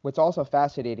 I think what's also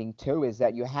fascinating too is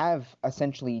that you have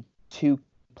essentially two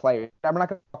players. I'm not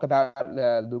going to talk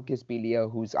about Lucas Bilia,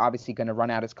 who's obviously going to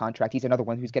run out his contract. He's another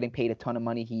one who's getting paid a ton of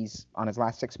money. He's on his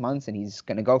last 6 months and he's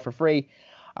going to go for free.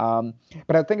 But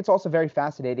I think it's also very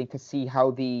fascinating to see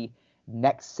how the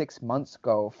next 6 months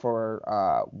go for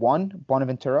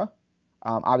Bonaventura.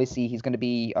 Obviously, he's going to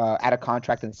be out of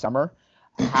contract in the summer.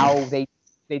 How they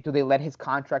let his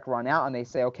contract run out and they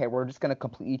say, okay, we're just going to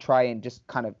completely try and just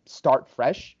kind of start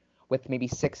fresh with maybe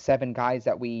 6-7 guys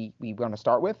that we want to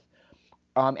start with.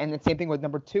 And the same thing with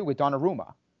number 2 with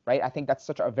Donnarumma, right? I think that's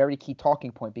such a very key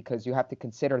talking point because you have to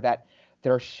consider that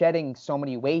they're shedding so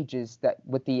many wages that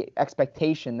with the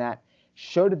expectation that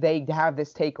should they have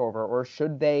this takeover or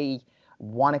should they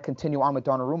want to continue on with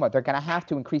Donnarumma, they're going to have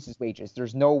to increase his wages.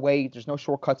 There's no way, there's no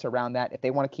shortcuts around that. If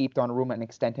they want to keep Donnarumma and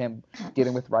extend him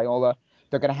dealing with Raiola,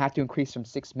 they're going to have to increase from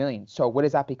 6 million. So what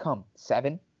does that become?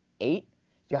 7, 8?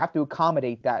 You have to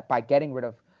accommodate that by getting rid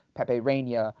of Pepe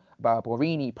Reina,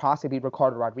 Borini, possibly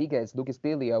Ricardo Rodriguez, Lucas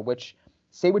Bilia, which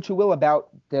say what you will about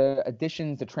the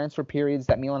additions, the transfer periods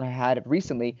that Milan had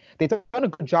recently. They've done a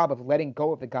good job of letting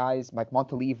go of the guys like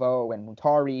Montalivo and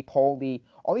Montari, Poli,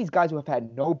 all these guys who have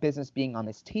had no business being on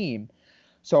this team.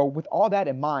 So with all that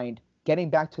in mind, getting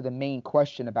back to the main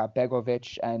question about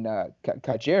Begovic and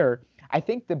Kjaer, I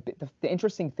think the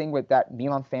interesting thing with that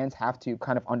Milan fans have to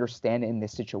kind of understand in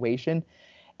this situation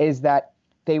is that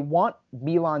they want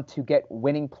Milan to get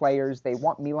winning players. They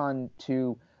want Milan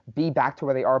to be back to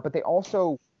where they are, but they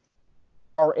also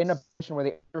are in a position where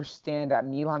they understand that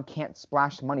Milan can't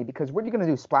splash money because what are you going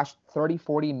to do? Splash 30,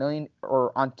 40 million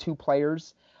or on 2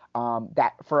 players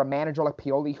that for a manager like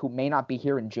Pioli who may not be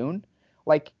here in June?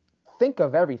 Like, think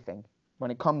of everything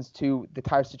when it comes to the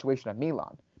entire situation of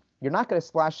Milan. You're not going to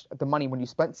splash the money when you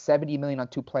spent 70 million on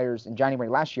 2 players in January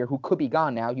last year who could be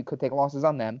gone now. You could take losses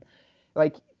on them.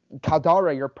 Like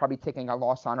Caldara, you're probably taking a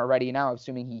loss on already now,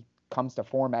 assuming he comes to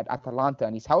form at Atalanta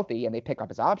and he's healthy and they pick up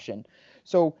his option.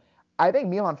 So I think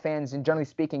Milan fans, and generally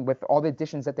speaking, with all the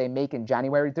additions that they make in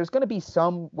January, there's going to be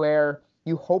some where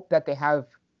you hope that they have,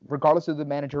 regardless of who the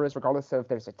manager is, regardless of if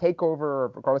there's a takeover,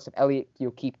 or regardless if Elliott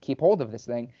keep hold of this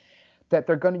thing, that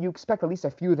you expect at least a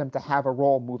few of them to have a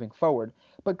role moving forward.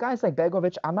 But guys like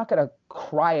Begovic, I'm not going to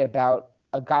cry about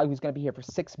a guy who's going to be here for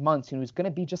 6 months and who's going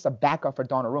to be just a backup for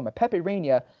Donnarumma. Pepe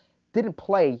Reina didn't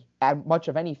play at much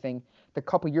of anything the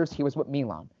couple years he was with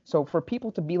Milan. So for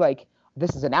people to be like,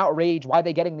 this is an outrage. Why are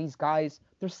they getting these guys?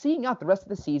 They're seeing out the rest of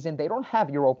the season. They don't have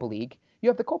Europa League. You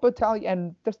have the Coppa Italia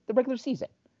and the regular season.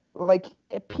 Like,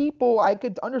 people, I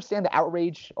could understand the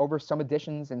outrage over some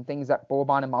additions and things that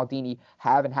Boban and Maldini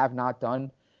have and have not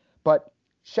done. But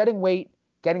shedding weight,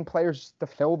 getting players to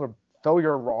fill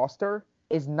your roster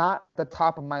is not the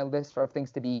top of my list of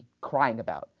things to be crying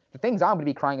about. The things I'm going to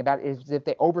be crying about is if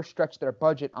they overstretch their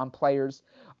budget on players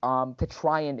to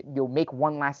try and make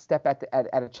one last step at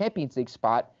a Champions League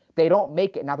spot. They don't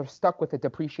make it. Now they're stuck with a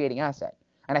depreciating asset.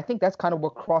 And I think that's kind of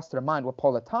what crossed their mind with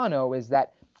Politano is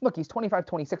that, look, he's 25,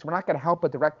 26. We're not going to help a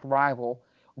direct rival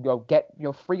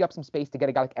free up some space to get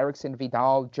a guy like Eriksson,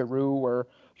 Vidal, Giroud, or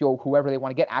whoever they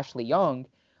want to get, Ashley Young.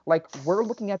 Like, we're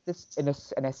looking at this in a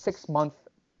 6-month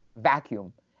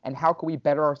vacuum, and how can we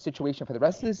better our situation for the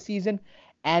rest of the season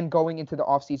and going into the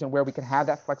offseason where we can have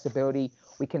that flexibility.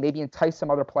 We can maybe entice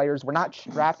some other players. We're not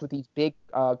strapped with these big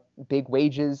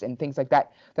wages and things like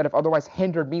that have otherwise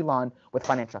hindered Milan with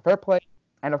financial fair play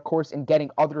and, of course, in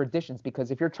getting other additions. Because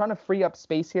if you're trying to free up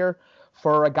space here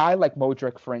for a guy like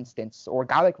Modric, for instance, or a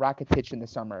guy like Rakitic in the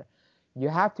summer, you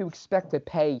have to expect to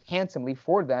pay handsomely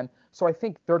for them. So I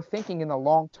think they're thinking in the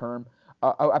long term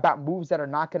about moves that are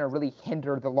not going to really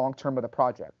hinder the long term of the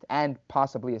project and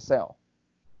possibly a sale.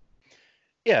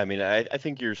 Yeah, I mean, I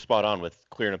think you're spot on with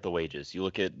clearing up the wages. You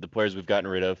look at the players we've gotten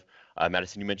rid of.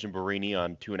 Madison, you mentioned Barini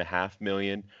on $2.5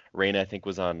 million. Reyna, I think,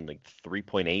 was on like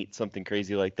 3.8, something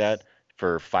crazy like that,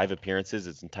 for 5 appearances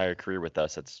his entire career with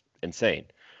us. That's insane.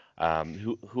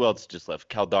 Who else just left?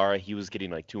 Caldara, he was getting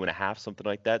like 2.5, something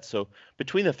like that. So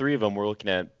between the 3 of them, we're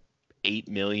looking at $8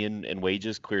 million in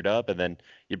wages cleared up, and then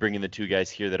you bring in the 2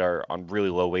 guys here that are on really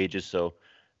low wages. So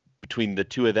between the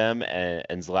 2 of them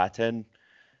and Zlatan,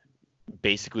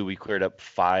 basically we cleared up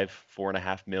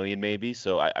 $4.5 million maybe.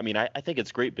 So I mean, I think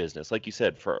it's great business, like you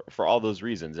said, for all those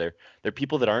reasons. They're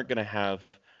people that aren't going to have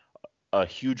a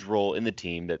huge role in the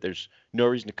team that there's no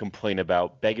reason to complain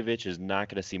about. Begovic is not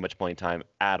going to see much playing time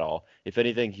at all. If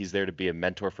anything, he's there to be a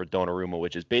mentor for Donnarumma,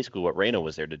 which is basically what Reyna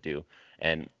was there to do,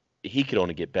 and he could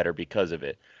only get better because of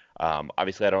it.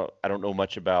 Obviously, I don't know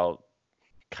much about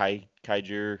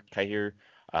Kahir.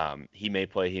 He may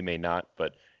play, he may not,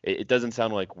 but it doesn't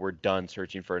sound like we're done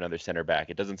searching for another center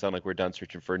back. It doesn't sound like we're done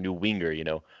searching for a new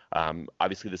winger.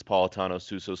 Obviously this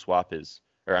Politano-Suso swap is,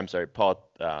 or I'm sorry,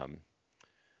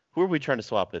 who are we trying to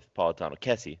swap with Politano?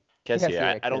 Kessie.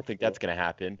 I don't think that's going to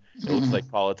happen. It looks like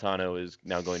Politano is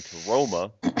now going to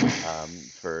Roma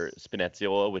for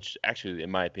Spinazzola, which actually, in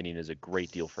my opinion, is a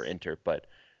great deal for Inter. But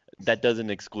that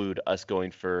doesn't exclude us going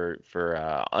for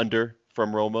Under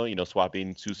from Roma,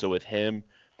 swapping Suso with him,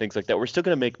 things like that. We're still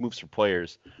going to make moves for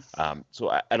players. So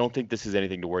I don't think this is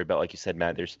anything to worry about. Like you said,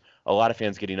 Matt, there's a lot of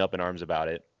fans getting up in arms about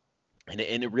it, and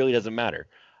it really doesn't matter.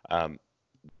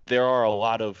 There are a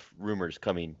lot of rumors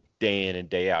coming day in and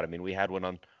day out. I mean, we had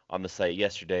one on the site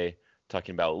yesterday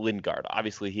talking about Lingard.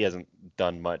 Obviously, he hasn't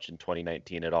done much in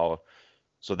 2019 at all,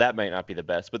 so that might not be the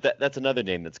best. But that's another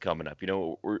name that's coming up.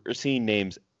 We're seeing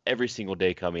names every single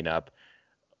day coming up.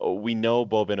 We know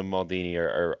Boban and Maldini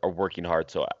are working hard,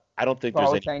 so I don't think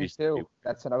there's any reason too.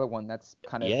 That's another one that's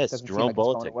kind of doesn't seem like it's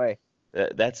going away.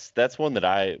 That's one that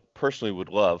I personally would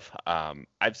love.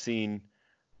 I've seen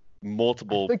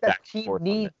multiple. I think that team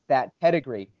needs that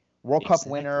pedigree. World Cup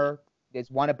winner,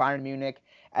 is won at Bayern Munich.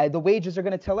 The wages are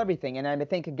going to tell everything. And I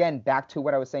think, again, back to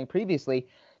what I was saying previously,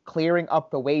 clearing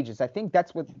up the wages. I think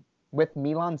that's with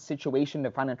Milan's situation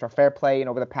of financial fair play and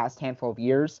over the past handful of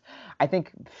years. I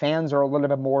think fans are a little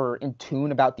bit more in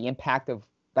tune about the impact of,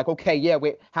 like, okay, yeah,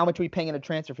 wait, how much are we paying in a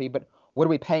transfer fee? But what are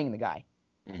we paying the guy?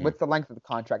 Mm-hmm. What's the length of the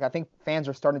contract? I think fans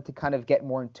are starting to kind of get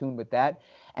more in tune with that.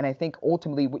 And I think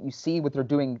ultimately what you see what they're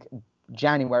doing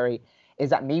January is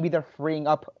that maybe they're freeing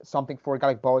up something for a guy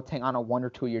like Boateng on a 1 or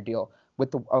 2 year deal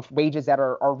with of wages that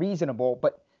are reasonable.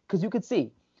 But because you could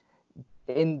see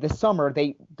in the summer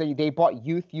they bought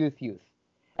youth,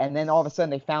 and then all of a sudden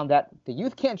they found that the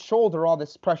youth can't shoulder all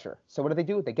this pressure. So what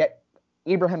do? They get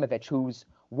Leabrahimovic, who's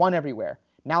won everywhere.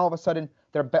 Now all of a sudden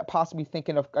they're possibly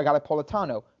thinking of a guy like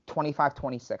Politano, 25,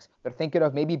 26. They're thinking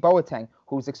of maybe Boateng,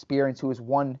 who's experienced, who has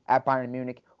won at Bayern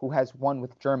Munich, who has won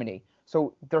with Germany.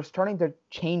 So they're starting to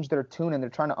change their tune, and they're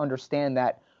trying to understand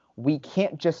that we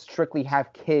can't just strictly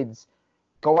have kids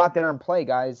go out there and play,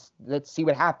 guys. Let's see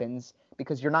what happens,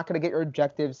 because you're not going to get your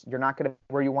objectives. You're not going to be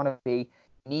where you want to be.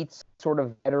 You need sort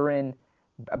of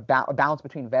a balance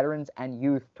between veterans and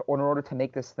youth in order to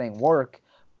make this thing work,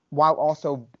 while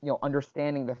also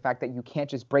understanding the fact that you can't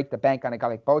just break the bank on a guy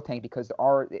like Boateng, because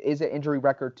there is an injury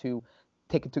record to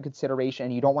take into consideration,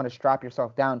 and you don't want to strap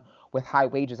yourself down with high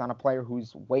wages on a player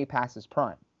who's way past his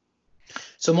prime.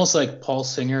 It's almost like Paul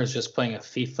Singer is just playing a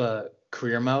FIFA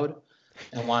career mode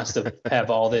and wants to have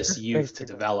all this youth to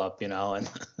develop, and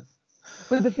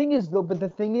But the thing is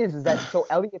that so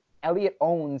Elliot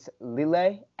owns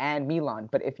Lille and Milan.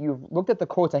 But if you've looked at the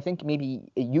quotes, I think maybe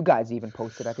you guys even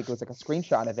posted, I think it was like a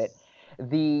screenshot of it.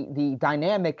 The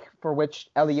dynamic for which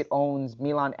Elliot owns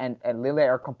Milan and Lille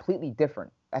are completely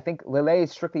different. I think Lille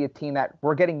is strictly a team that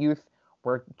we're getting youth.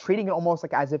 We're treating it almost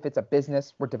like as if it's a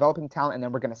business. We're developing talent, and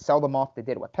then we're going to sell them off. They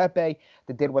did it with Pepe.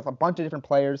 They did it with a bunch of different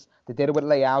players. They did it with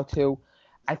Leao too.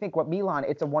 I think what Milan,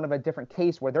 it's one of a different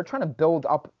case where they're trying to build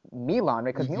up Milan,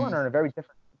 right? Because Milan are in a very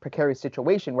different precarious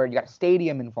situation where you got a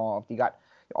stadium involved. You got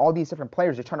all these different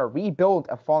players. You're trying to rebuild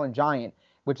a fallen giant,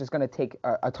 which is going to take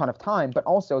a ton of time. But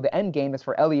also the end game is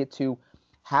for Elliott to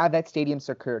have that stadium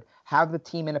secured, have the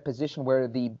team in a position where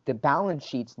the balance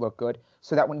sheets look good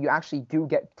so that when you actually do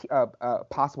get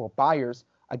possible buyers,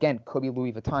 again, could be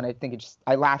Louis Vuitton. I think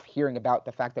I laugh hearing about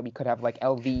the fact that we could have like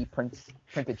LV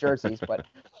printed jerseys, but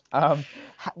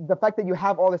the fact that you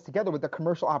have all this together with the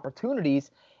commercial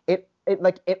opportunities, it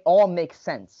all makes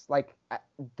sense. Like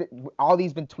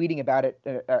Ollie's been tweeting about it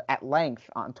at length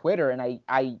on Twitter, and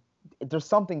I there's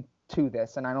something to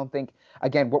this, and I don't think,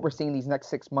 again, what we're seeing these next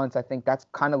 6 months, I think that's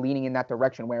kind of leaning in that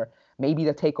direction where maybe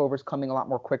the takeover is coming a lot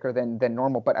more quicker than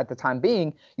normal, but at the time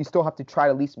being, you still have to try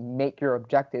to at least make your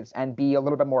objectives and be a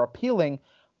little bit more appealing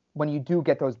when you do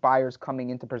get those buyers coming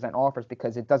in to present offers,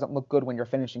 because it doesn't look good when you're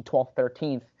finishing 12th,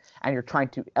 13th, and you're trying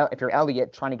to, if you're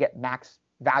Elliott, trying to get max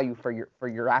value for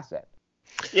your asset.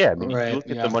 Yeah, I mean, you look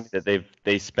at the money that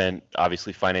they spent,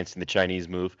 obviously financing the Chinese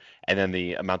move, and then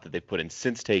the amount that they put in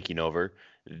since taking over,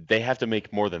 they have to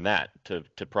make more than that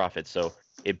to profit. So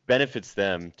it benefits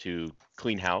them to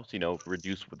clean house,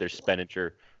 reduce their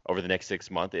expenditure over the next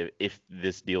 6 months if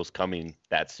this deal's coming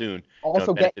that soon.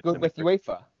 Also get good with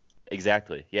UEFA.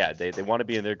 Exactly. Yeah, they want to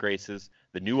be in their graces.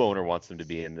 The new owner wants them to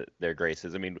be in their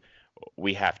graces. I mean,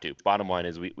 we have to. Bottom line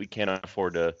is we cannot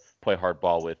afford to play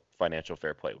hardball with financial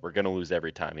fair play. We're going to lose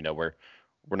every time.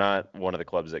 We're not one of the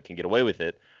clubs that can get away with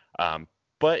it.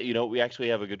 But, we actually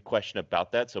have a good question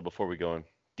about that. So before we go in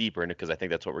deeper into, because I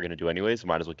think that's what we're going to do anyways,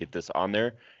 might as well get this on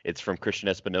there. It's from Christian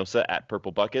Espinosa at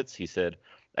Purple Buckets. He said,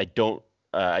 I don't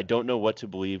know what to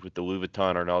believe with the Louis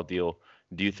Vuitton Arnaud deal.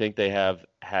 Do you think they have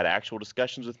had actual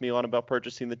discussions with Milan about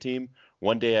purchasing the team?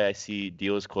 One day I see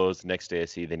deal is closed. The next day I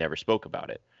see they never spoke about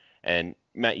it. And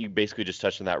Matt, you basically just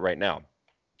touched on that right now.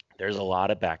 There's a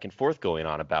lot of back and forth going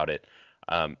on about it.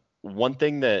 One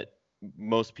thing that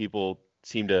most people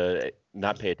seem to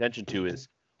not pay attention to is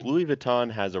Louis Vuitton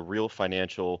has a real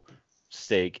financial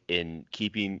stake in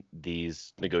keeping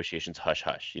these negotiations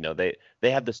hush-hush.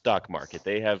 They have the stock market.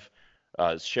 They have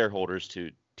shareholders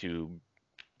to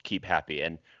keep happy.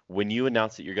 And when you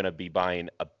announce that you're going to be buying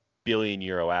a €1 billion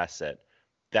asset,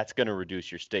 that's going to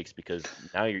reduce your stakes because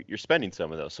now you're spending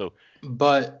some of those. So,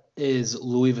 but is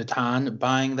Louis Vuitton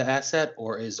buying the asset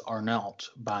or is Arnault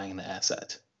buying the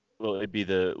asset? Well, it'd be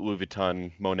the Louis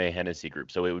Vuitton Monet Hennessy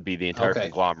group. So it would be the entire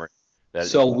conglomerate.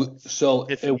 So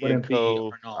it wouldn't be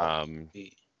Arnault.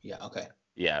 Yeah. Okay.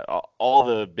 Yeah. All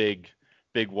the big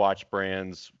watch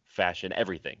brands, fashion,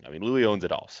 everything. I mean, Louis owns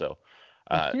it all. So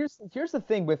here's the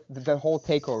thing with the whole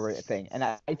takeover thing. And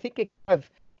I think it kind of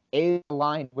is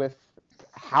aligned with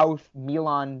how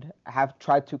Milan have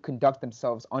tried to conduct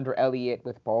themselves under Elliott,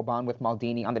 with Boban, with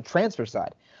Maldini on the transfer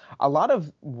side. A lot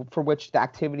of for which the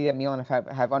activity that Milan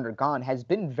have undergone has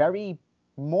been very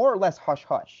more or less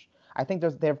hush-hush. I think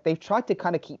they've tried to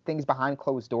kind of keep things behind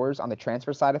closed doors on the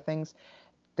transfer side of things.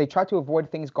 They try to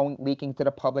avoid things leaking to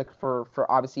the public for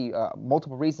obviously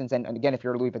multiple reasons. And again, if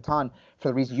you're Louis Vuitton, for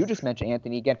the reason you just mentioned,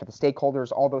 Anthony, again, for the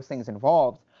stakeholders, all those things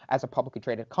involved as a publicly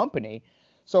traded company.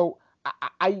 So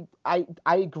I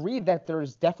agree that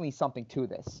there's definitely something to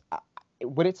this.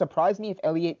 Would it surprise me if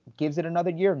Elliott gives it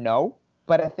another year? No.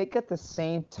 But I think at the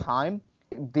same time,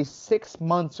 the 6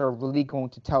 months are really going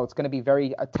to tell. It's going to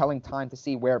be a telling time to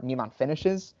see where Milan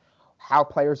finishes, how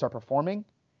players are performing,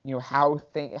 how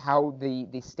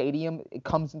the stadium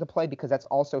comes into play, because that's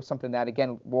also something that,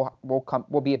 again,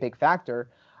 will be a big factor.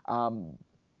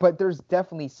 But there's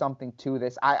definitely something to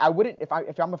this. I wouldn't, if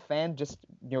I'm a fan, just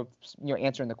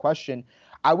answering the question,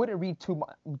 I wouldn't read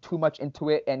too much into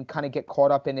it and kind of get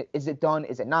caught up in it. Is it done?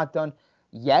 Is it not done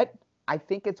yet? I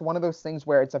think it's one of those things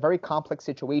where it's a very complex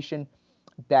situation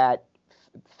that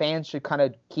fans should kind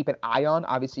of keep an eye on.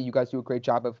 Obviously, you guys do a great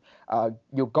job of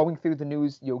going through the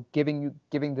news, giving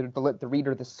the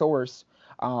reader the source,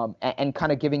 and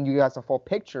kind of giving you guys a full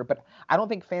picture. But I don't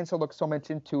think fans will look so much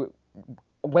into it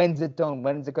when's it done?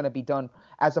 When is it going to be done?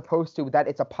 As opposed to that,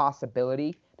 it's a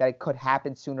possibility that it could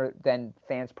happen sooner than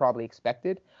fans probably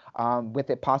expected. With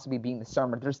it possibly being the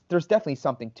summer, there's definitely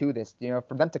something to this.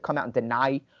 For them to come out and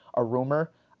deny a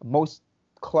rumor, most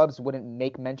clubs wouldn't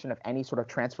make mention of any sort of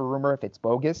transfer rumor if it's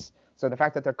bogus. So the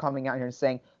fact that they're coming out here and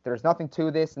saying there's nothing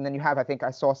to this, and then you have, I think I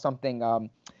saw something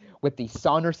with the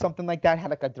Sun or something like that,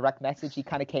 had like a direct message. He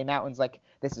kind of came out and was like,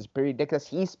 this is pretty ridiculous.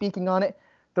 He's speaking on it.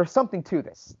 There's something to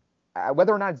this.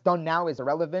 Whether or not it's done now is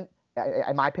irrelevant,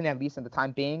 in my opinion, at least in the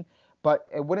time being. But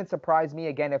it wouldn't surprise me,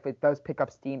 again, if it does pick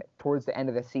up steam towards the end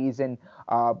of the season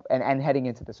and heading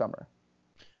into the summer.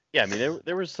 Yeah, I mean,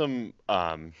 there was some,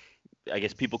 I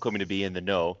guess, people coming to be in the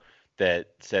know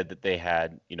that said that they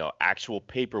had, actual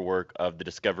paperwork of the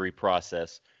discovery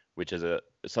process, which is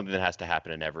something that has to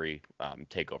happen in every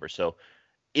takeover. So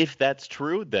if that's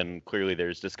true, then clearly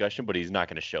there's discussion, but he's not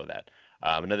going to show that.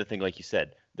 Another thing, like you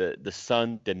said, the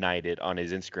Sun denied it on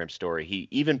his Instagram story. He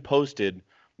even posted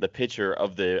the picture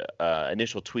of the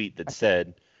initial tweet that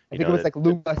said, I think it was like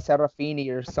Luca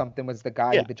Serafini or something was the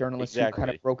guy, the journalist who kind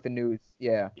of broke the news.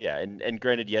 Yeah. Yeah, and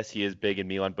granted, yes, he is big in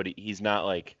Milan, but he's not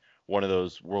like one of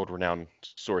those world-renowned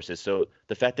sources. So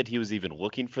the fact that he was even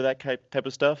looking for that type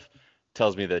of stuff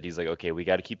tells me that he's like, okay, we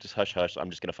got to keep this hush-hush. I'm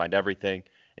just going to find everything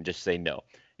and just say no.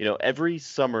 Every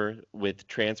summer with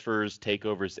transfers,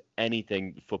 takeovers,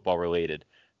 anything football-related,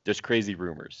 there's crazy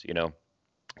rumors,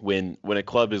 When a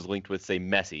club is linked with, say,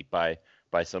 Messi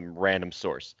by some random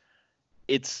source,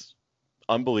 it's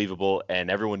unbelievable and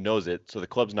everyone knows it, so the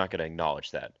club's not going to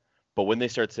acknowledge that. But when they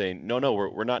start saying, no,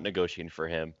 we're not negotiating for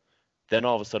him, then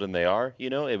all of a sudden they are,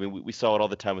 I mean, we saw it all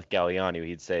the time with Galliani.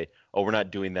 He'd say, oh, we're not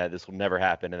doing that. This will never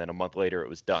happen. And then a month later it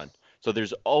was done. So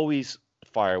there's always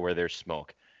fire where there's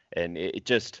smoke. And it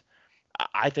just,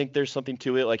 I think there's something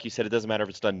to it. Like you said, it doesn't matter if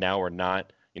it's done now or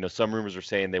not. Some rumors are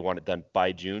saying they want it done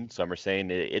by June. Some are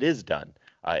saying it is done.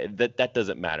 That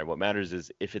doesn't matter. What matters is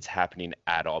if it's happening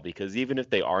at all, because even if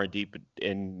they are deep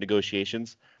in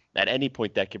negotiations, at any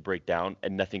point that could break down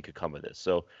and nothing could come of this.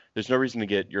 So there's no reason to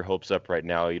get your hopes up right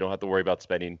now. You don't have to worry about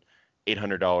spending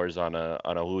 $800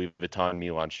 on a Louis Vuitton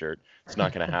Milan shirt. It's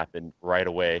not going to happen right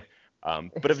away.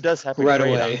 But if it does happen right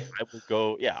away, I will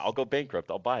go. Yeah, I'll go bankrupt.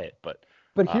 I'll buy it.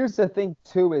 But here's the thing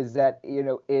too, is that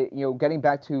getting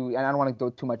back to, and I don't want to go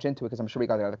too much into it because I'm sure we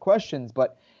got the other questions.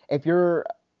 But if you're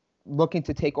looking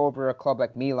to take over a club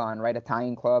like Milan, right,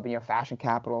 Italian club, and fashion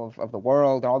capital of the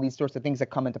world, and all these sorts of things that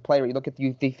come into play, right?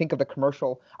 You think of the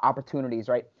commercial opportunities,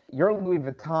 right? You're Louis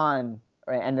Vuitton,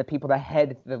 right, and the people that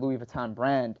head the Louis Vuitton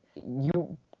brand,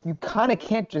 you kind of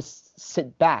can't just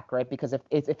sit back, right? Because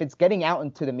if it's getting out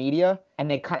into the media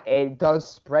and it does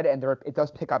spread and it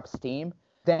does pick up steam,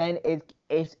 then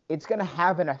it's going to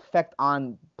have an effect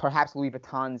on perhaps Louis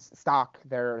Vuitton's stock,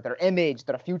 their image,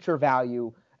 their future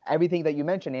value, everything that you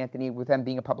mentioned, Anthony, with them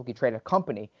being a publicly traded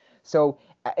company. So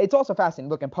it's also fascinating.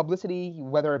 Look, and publicity,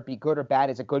 whether it be good or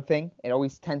bad, is a good thing. It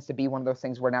always tends to be one of those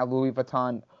things where now Louis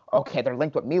Vuitton, okay, they're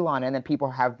linked with Milan, and then people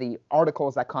have the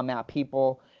articles that come out.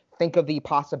 People think of the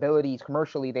possibilities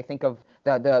commercially. They think of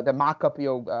the mock-up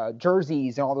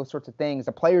jerseys and all those sorts of things,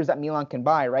 the players that Milan can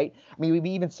buy, right? I mean, we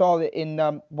even saw that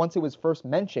in once it was first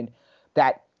mentioned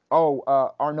that,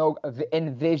 Arnaud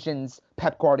envisions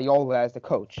Pep Guardiola as the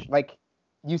coach. Like,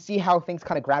 you see how things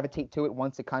kind of gravitate to it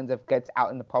once it kind of gets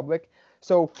out in the public.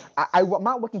 So I'm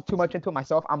not looking too much into it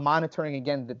myself. I'm monitoring,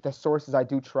 again, the sources I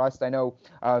do trust. I know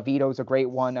Vito's a great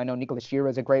one. I know Nicolas Shearer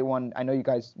is a great one. I know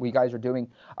what you guys are doing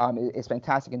is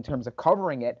fantastic in terms of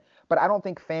covering it. But I don't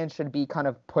think fans should be kind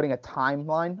of putting a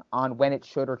timeline on when it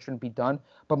should or shouldn't be done,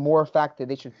 but more a fact that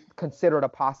they should consider it a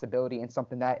possibility and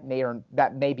something that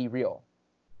may be real.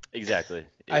 Exactly.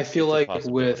 I feel like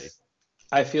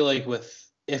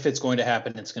if it's going to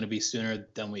happen, it's going to be sooner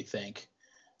than we think.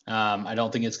 I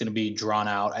don't think it's going to be drawn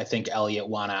out. I think Elliott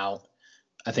won out.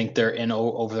 I think they're in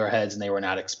over their heads and they were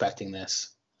not expecting this.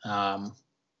 They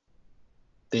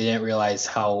didn't realize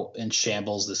how in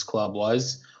shambles this club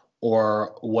was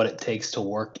or what it takes to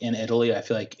work in Italy. I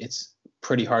feel like it's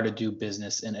pretty hard to do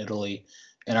business in Italy.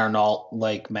 And Arnault,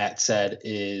 like Matt said,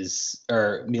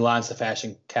 Milan's the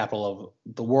fashion capital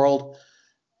of the world.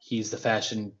 He's the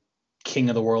fashion king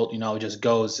of the world, it just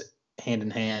goes hand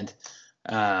in hand.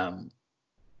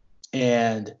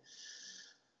 And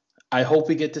I hope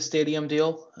we get the stadium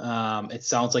deal. It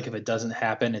sounds like if it doesn't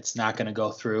happen, it's not going to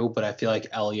go through, but I feel like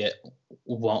Elliott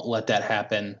won't let that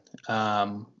happen.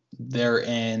 They're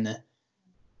in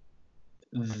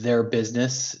their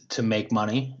business to make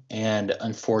money. And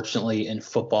unfortunately in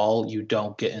football, you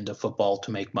don't get into football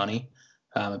to make money.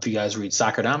 If you guys read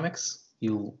Soccernomics,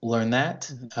 you learn that.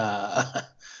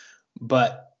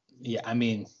 But yeah, I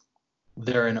mean,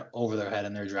 they're in over their head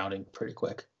and they're drowning pretty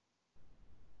quick.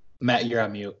 Matt, you're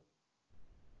on mute.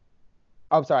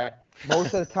 I'm sorry.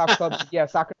 Most of the top clubs, yeah,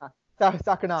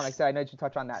 Soccernomics. I know you should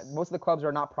touch on that. Most of the clubs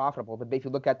are not profitable. But if you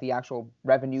look at the actual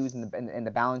revenues and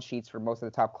the balance sheets for most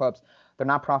of the top clubs, they're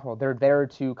not profitable. They're there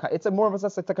to. It's a more of a,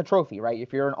 it's like a trophy, right?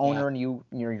 If you're an owner and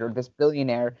you're this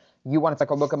billionaire, you want, it's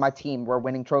like, oh, look at my team. We're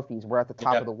winning trophies. We're at the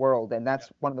top of the world, and that's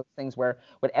one of those things where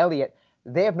with Elliott,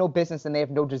 they have no business and they have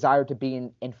no desire to be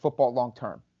in football long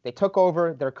term. They took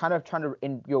over. They're kind of trying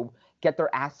to get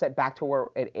their asset back to where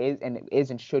it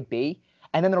is and should be,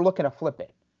 and then they're looking to flip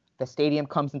it. The stadium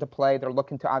comes into play. They're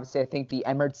looking to, obviously, I think the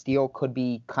Emirates deal could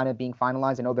be kind of being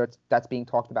finalized. I know that's being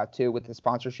talked about too with the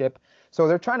sponsorship. So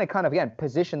they're trying to kind of, again,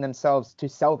 position themselves to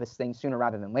sell this thing sooner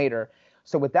rather than later.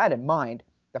 So with that in mind,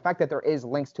 the fact that there is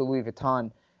links to Louis Vuitton,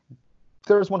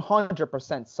 there's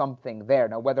 100% something there.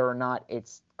 Now, whether or not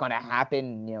it's going to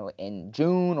happen, in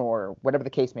June or whatever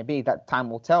the case may be, that time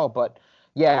will tell. But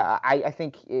yeah, I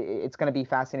think it's going to be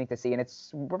fascinating to see. And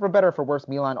it's, for better or for worse,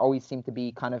 Milan always seem to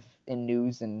be kind of in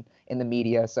news and in the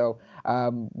media. So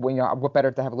what better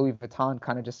to have Louis Vuitton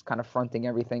kind of fronting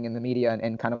everything in the media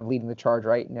and kind of leading the charge,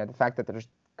 right? The fact that there's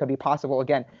could be possible,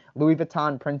 again, Louis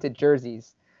Vuitton printed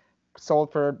jerseys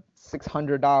sold for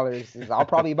 $600. I'll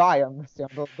probably buy them. So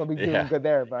they'll be doing good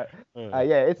there. But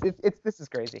this is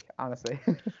crazy, honestly.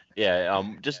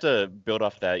 Just to build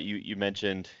off that, you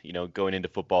mentioned, going into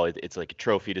football, it's like a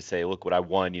trophy to say, look what I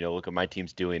won. Look what my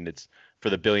team's doing. It's for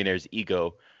the billionaire's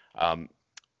ego.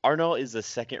 Arnold is the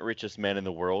second richest man in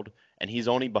the world, and he's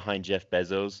only behind Jeff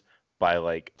Bezos by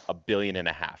like $1.5 billion,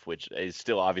 which is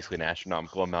still obviously an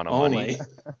astronomical amount of money.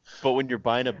 But when you're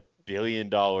buying $1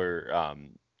 billion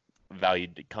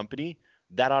valued company,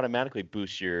 that automatically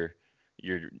boosts your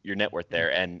net worth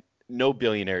there. And no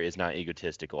billionaire is not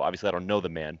egotistical. Obviously, I don't know the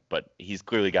man, but he's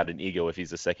clearly got an ego if he's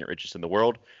the second richest in the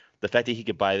world. The fact that he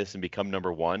could buy this and become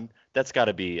number one, that's got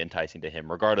to be enticing to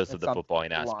him, regardless of the footballing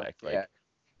aspect.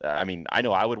 I mean, I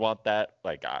know I would want that.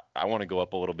 Like, I want to go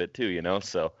up a little bit too,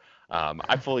 So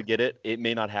I fully get it. It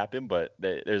may not happen, but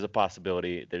there's a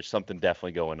possibility. There's something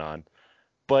definitely going on.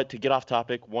 But to get off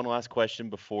topic, one last question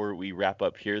before we wrap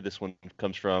up here. This one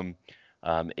comes from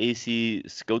AC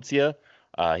Scotia.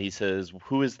 He says,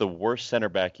 who is the worst center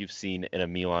back you've seen in a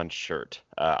Milan shirt?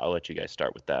 I'll let you guys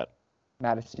start with that.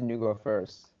 Madison, you go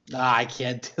first. I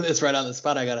can't do this right on the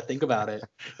spot. I got to think about it.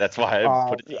 That's why I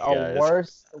put it to you guys.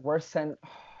 Worst center.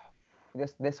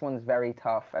 This one's very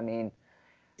tough. I mean,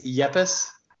 Yepes?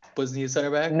 Wasn't he a center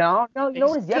back? No, it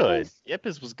was Yepes.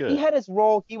 Yepes was good. He had his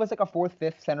role. He was like a fourth,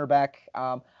 fifth center back.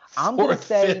 I'm gonna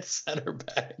say fifth center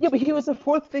back. Yeah, but he was a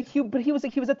fourth, fifth. But he was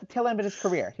at the tail end of his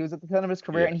career.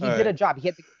 And he did a job.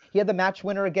 He had the match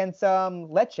winner against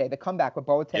Lecce, the comeback with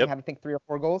Boateng, had I think 3 or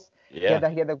 4 goals. Yeah.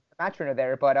 He had the match winner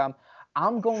there. But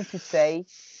I'm going to say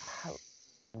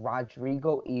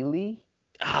Rodrigo Ely.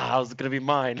 That was gonna be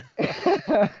mine.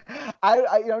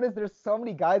 I noticed there's so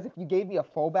many guys. If you gave me a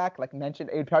fullback, like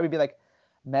mentioned, it would probably be like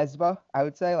Mesba, I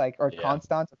would say, or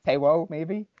Constance, or Tewo,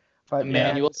 maybe. But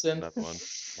Manuelson.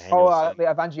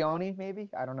 Evangioni, maybe.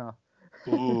 I don't know.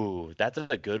 Ooh, that's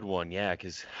a good one. Yeah,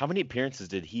 because how many appearances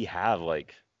did he have?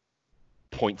 Like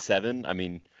 0.7. I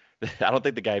mean, I don't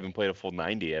think the guy even played a full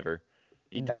 90 ever.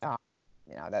 It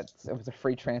was a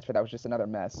free transfer. That was just another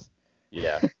mess.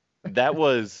 Yeah, that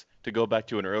was. To go back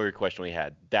to an earlier question we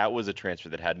had, that was a transfer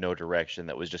that had no direction,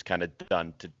 that was just kind of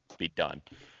done to be done.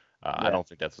 I don't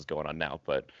think that's what's going on now.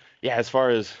 But, yeah, as far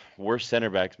as worst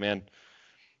center backs, man,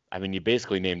 I mean, you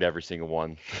basically named every single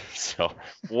one. So,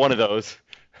 one of those.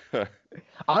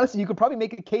 Honestly, you could probably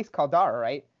make a case Caldara,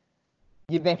 right?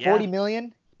 You made $40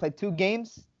 million, played 2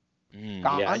 games,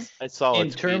 gone. Yeah, I saw in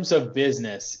terms of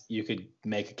business, you could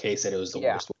make a case that it was the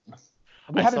worst one.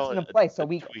 We haven't seen him play, so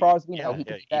as far as we know, he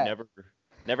could be bad.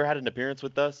 Never had an appearance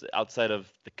with us outside of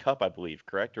the Cup, I believe,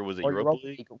 correct? Or was it Europa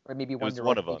League? Or maybe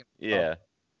one of them. Yeah.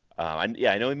 I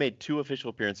know he made 2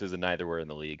 official appearances and neither were in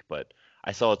the league, but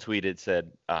I saw a tweet. It said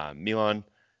Milan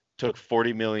took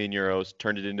 40 million euros,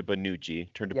 turned it into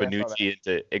Bonucci, turned Bonucci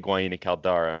into Higuain and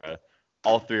Caldara.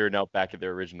 All 3 are now back at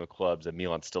their original clubs, and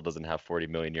Milan still doesn't have 40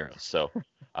 million euros. So,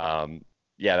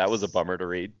 that was a bummer to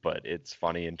read, but it's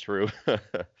funny and true.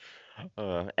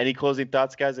 Any closing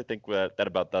thoughts, guys? I think that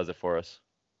about does it for us.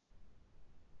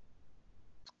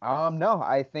 No,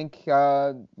 I think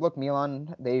look,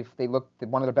 Milan, they looked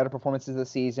one of their better performances of the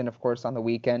season, of course, on the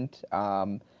weekend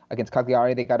against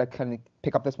Cagliari. They got to kind of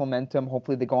pick up this momentum.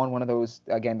 Hopefully, they go on one of those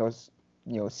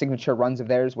signature runs of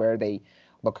theirs where they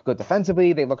look good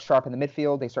defensively, they look sharp in the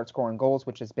midfield, they start scoring goals,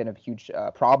 which has been a huge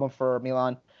problem for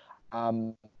Milan.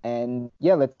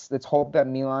 Let's hope that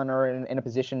Milan are in a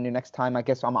position the next time I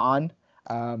guess I'm on.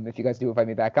 if you guys do invite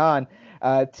me back on,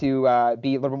 to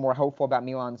be a little bit more hopeful about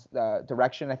Milan's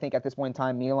direction. I think at this point in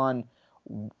time, Milan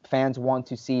fans want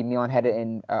to see Milan headed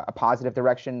in a positive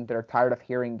direction. They're tired of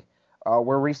hearing,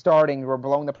 we're restarting, we're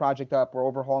blowing the project up, we're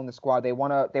overhauling the squad. They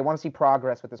want to see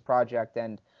progress with this project,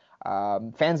 and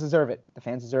fans deserve it. The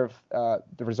fans deserve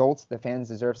the results. The fans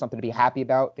deserve something to be happy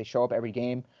about. They show up every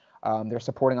game. They're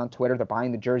supporting on Twitter. They're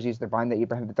buying the jerseys. They're buying the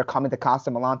Ibrahimovic. They're coming to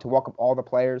Casa Milan to welcome all the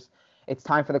players. It's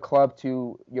time for the club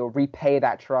to repay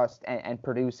that trust and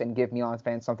produce and give Milan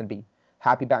fans something to be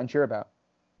happy about and cheer about.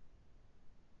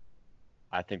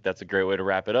 I think that's a great way to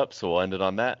wrap it up. So we'll end it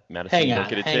on that. Madison, Hang on.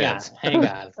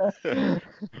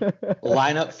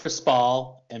 Lineup for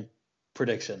SPAL and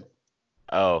prediction.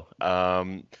 Oh,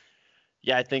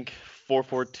 yeah, I think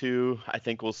 4-4-2. I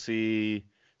think we'll see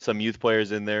some youth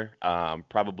players in there.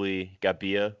 Probably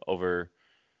Gabbia over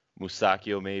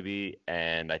Musacchio maybe,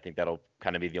 and I think that'll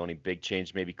kind of be the only big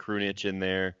change. Maybe Krunic in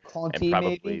there, Conti, and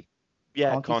probably maybe?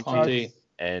 Conti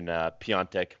and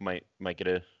Piontek might get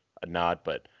a nod,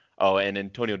 but and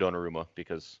Antonio Donnarumma,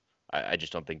 because I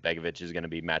just don't think Begovic is going to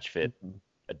be match fit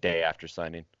a day after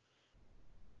signing.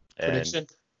 Prediction?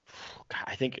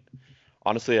 And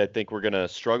honestly, I think we're going to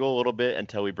struggle a little bit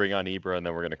until we bring on Ibra, and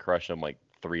then we're going to crush them like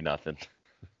 3-0.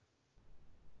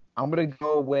 I'm gonna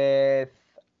go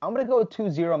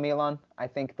 2-0 Milan. I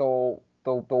think they'll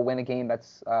win a game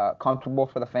that's comfortable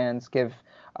for the fans. Give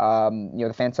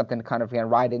the fans something to kind of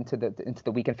ride into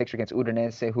the weekend fixture against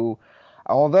Udinese, who,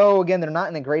 although again they're not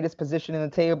in the greatest position in the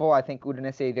table, I think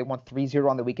Udinese, they won 3-0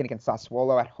 on the weekend against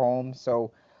Sassuolo at home,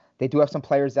 so they do have some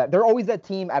players that they're always that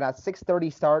team at a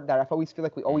 6:30 start that I always feel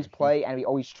like we always play and we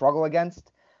always struggle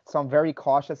against. So I'm very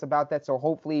cautious about that. So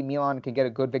hopefully Milan can get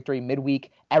a good victory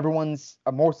midweek. Everyone's,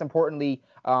 most importantly,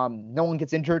 no one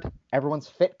gets injured. Everyone's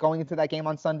fit going into that game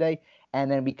on Sunday. And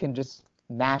then we can just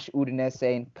mash Udinese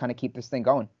and kind of keep this thing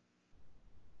going.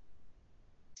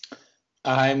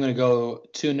 I'm going to go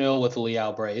 2-0 with a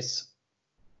Leao brace.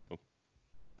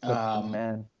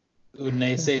 Man.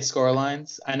 Udinese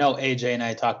scorelines. I know AJ and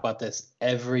I talk about this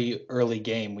every early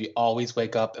game. We always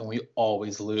wake up and we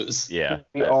always lose. Yeah.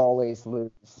 We always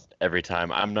lose. Every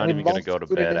time. I'm not even going to go to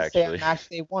bed, actually. Match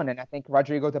day 1, and I think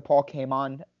Rodrigo De Paul came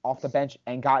on off the bench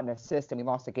and got an assist, and we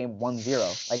lost the game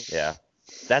 1-0. Yeah.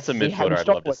 That's a midfielder I'd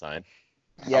love to sign.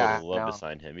 Yeah. I would love to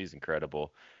sign him. He's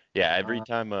incredible. Yeah, every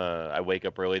time I wake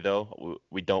up early, though,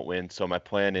 we don't win. So my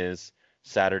plan is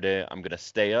Saturday, I'm going to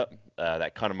stay up.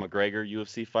 That Conor McGregor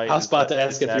UFC fight. I was about to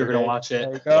ask if you were going to watch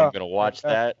it. So I'm going to watch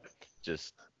that.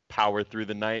 Just power through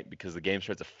the night because the game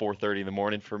starts at 4:30 in the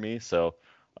morning for me. So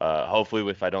hopefully,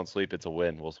 if I don't sleep, it's a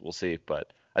win. We'll see.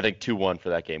 But I think 2-1 for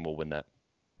that game. We'll win that.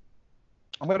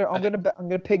 I'm gonna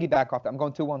piggyback off that. I'm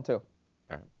going 2-1 too.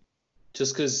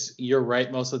 Just because you're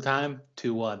right most of the time,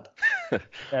 2-1.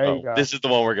 There you go. This is the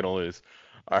one we're going to lose.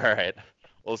 All right.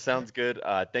 Well, sounds good.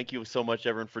 Thank you so much,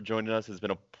 everyone, for joining us. It's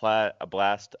been a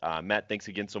blast. Matt, thanks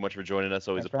again so much for joining us.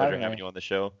 Always a pleasure having you on the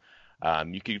show.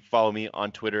 You can follow me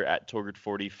on Twitter at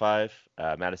Torgert45.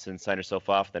 Madison, sign yourself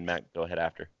off. Then, Matt, go ahead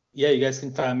after. Yeah, you guys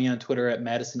can find me on Twitter at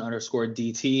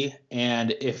Madison_DT.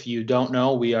 And if you don't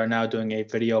know, we are now doing a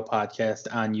video podcast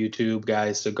on YouTube,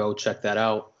 guys. So go check that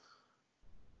out.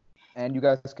 And you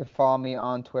guys can follow me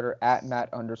on Twitter at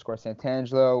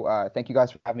Matt_Santangelo. Thank you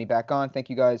guys for having me back on. Thank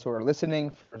you guys who are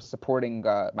listening, for supporting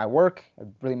my work. I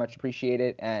really much appreciate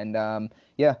it. And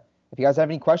if you guys have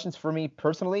any questions for me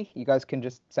personally, you guys can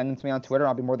just send them to me on Twitter.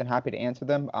 I'll be more than happy to answer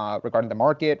them regarding the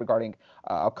market, regarding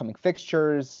upcoming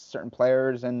fixtures, certain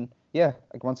players. And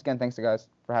once again, thanks to you guys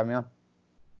for having me on.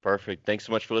 Perfect. Thanks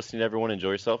so much for listening, everyone.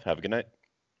 Enjoy yourself. Have a good night.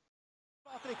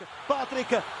 Patrick,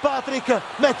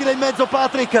 mettila in mezzo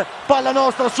Patrick, palla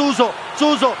nostra, Suso,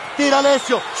 tira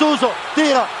Alessio, Suso,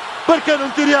 tira, perché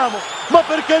non tiriamo? Ma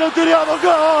perché non tiriamo?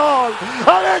 Gol!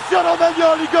 Alessio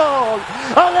Romagnoli, gol!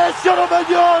 Alessio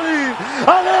Romagnoli!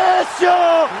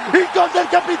 Alessio! Il gol del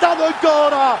capitano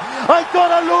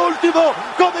ancora all'ultimo,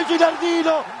 come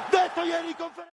Gilardino, detto ieri in conferenza.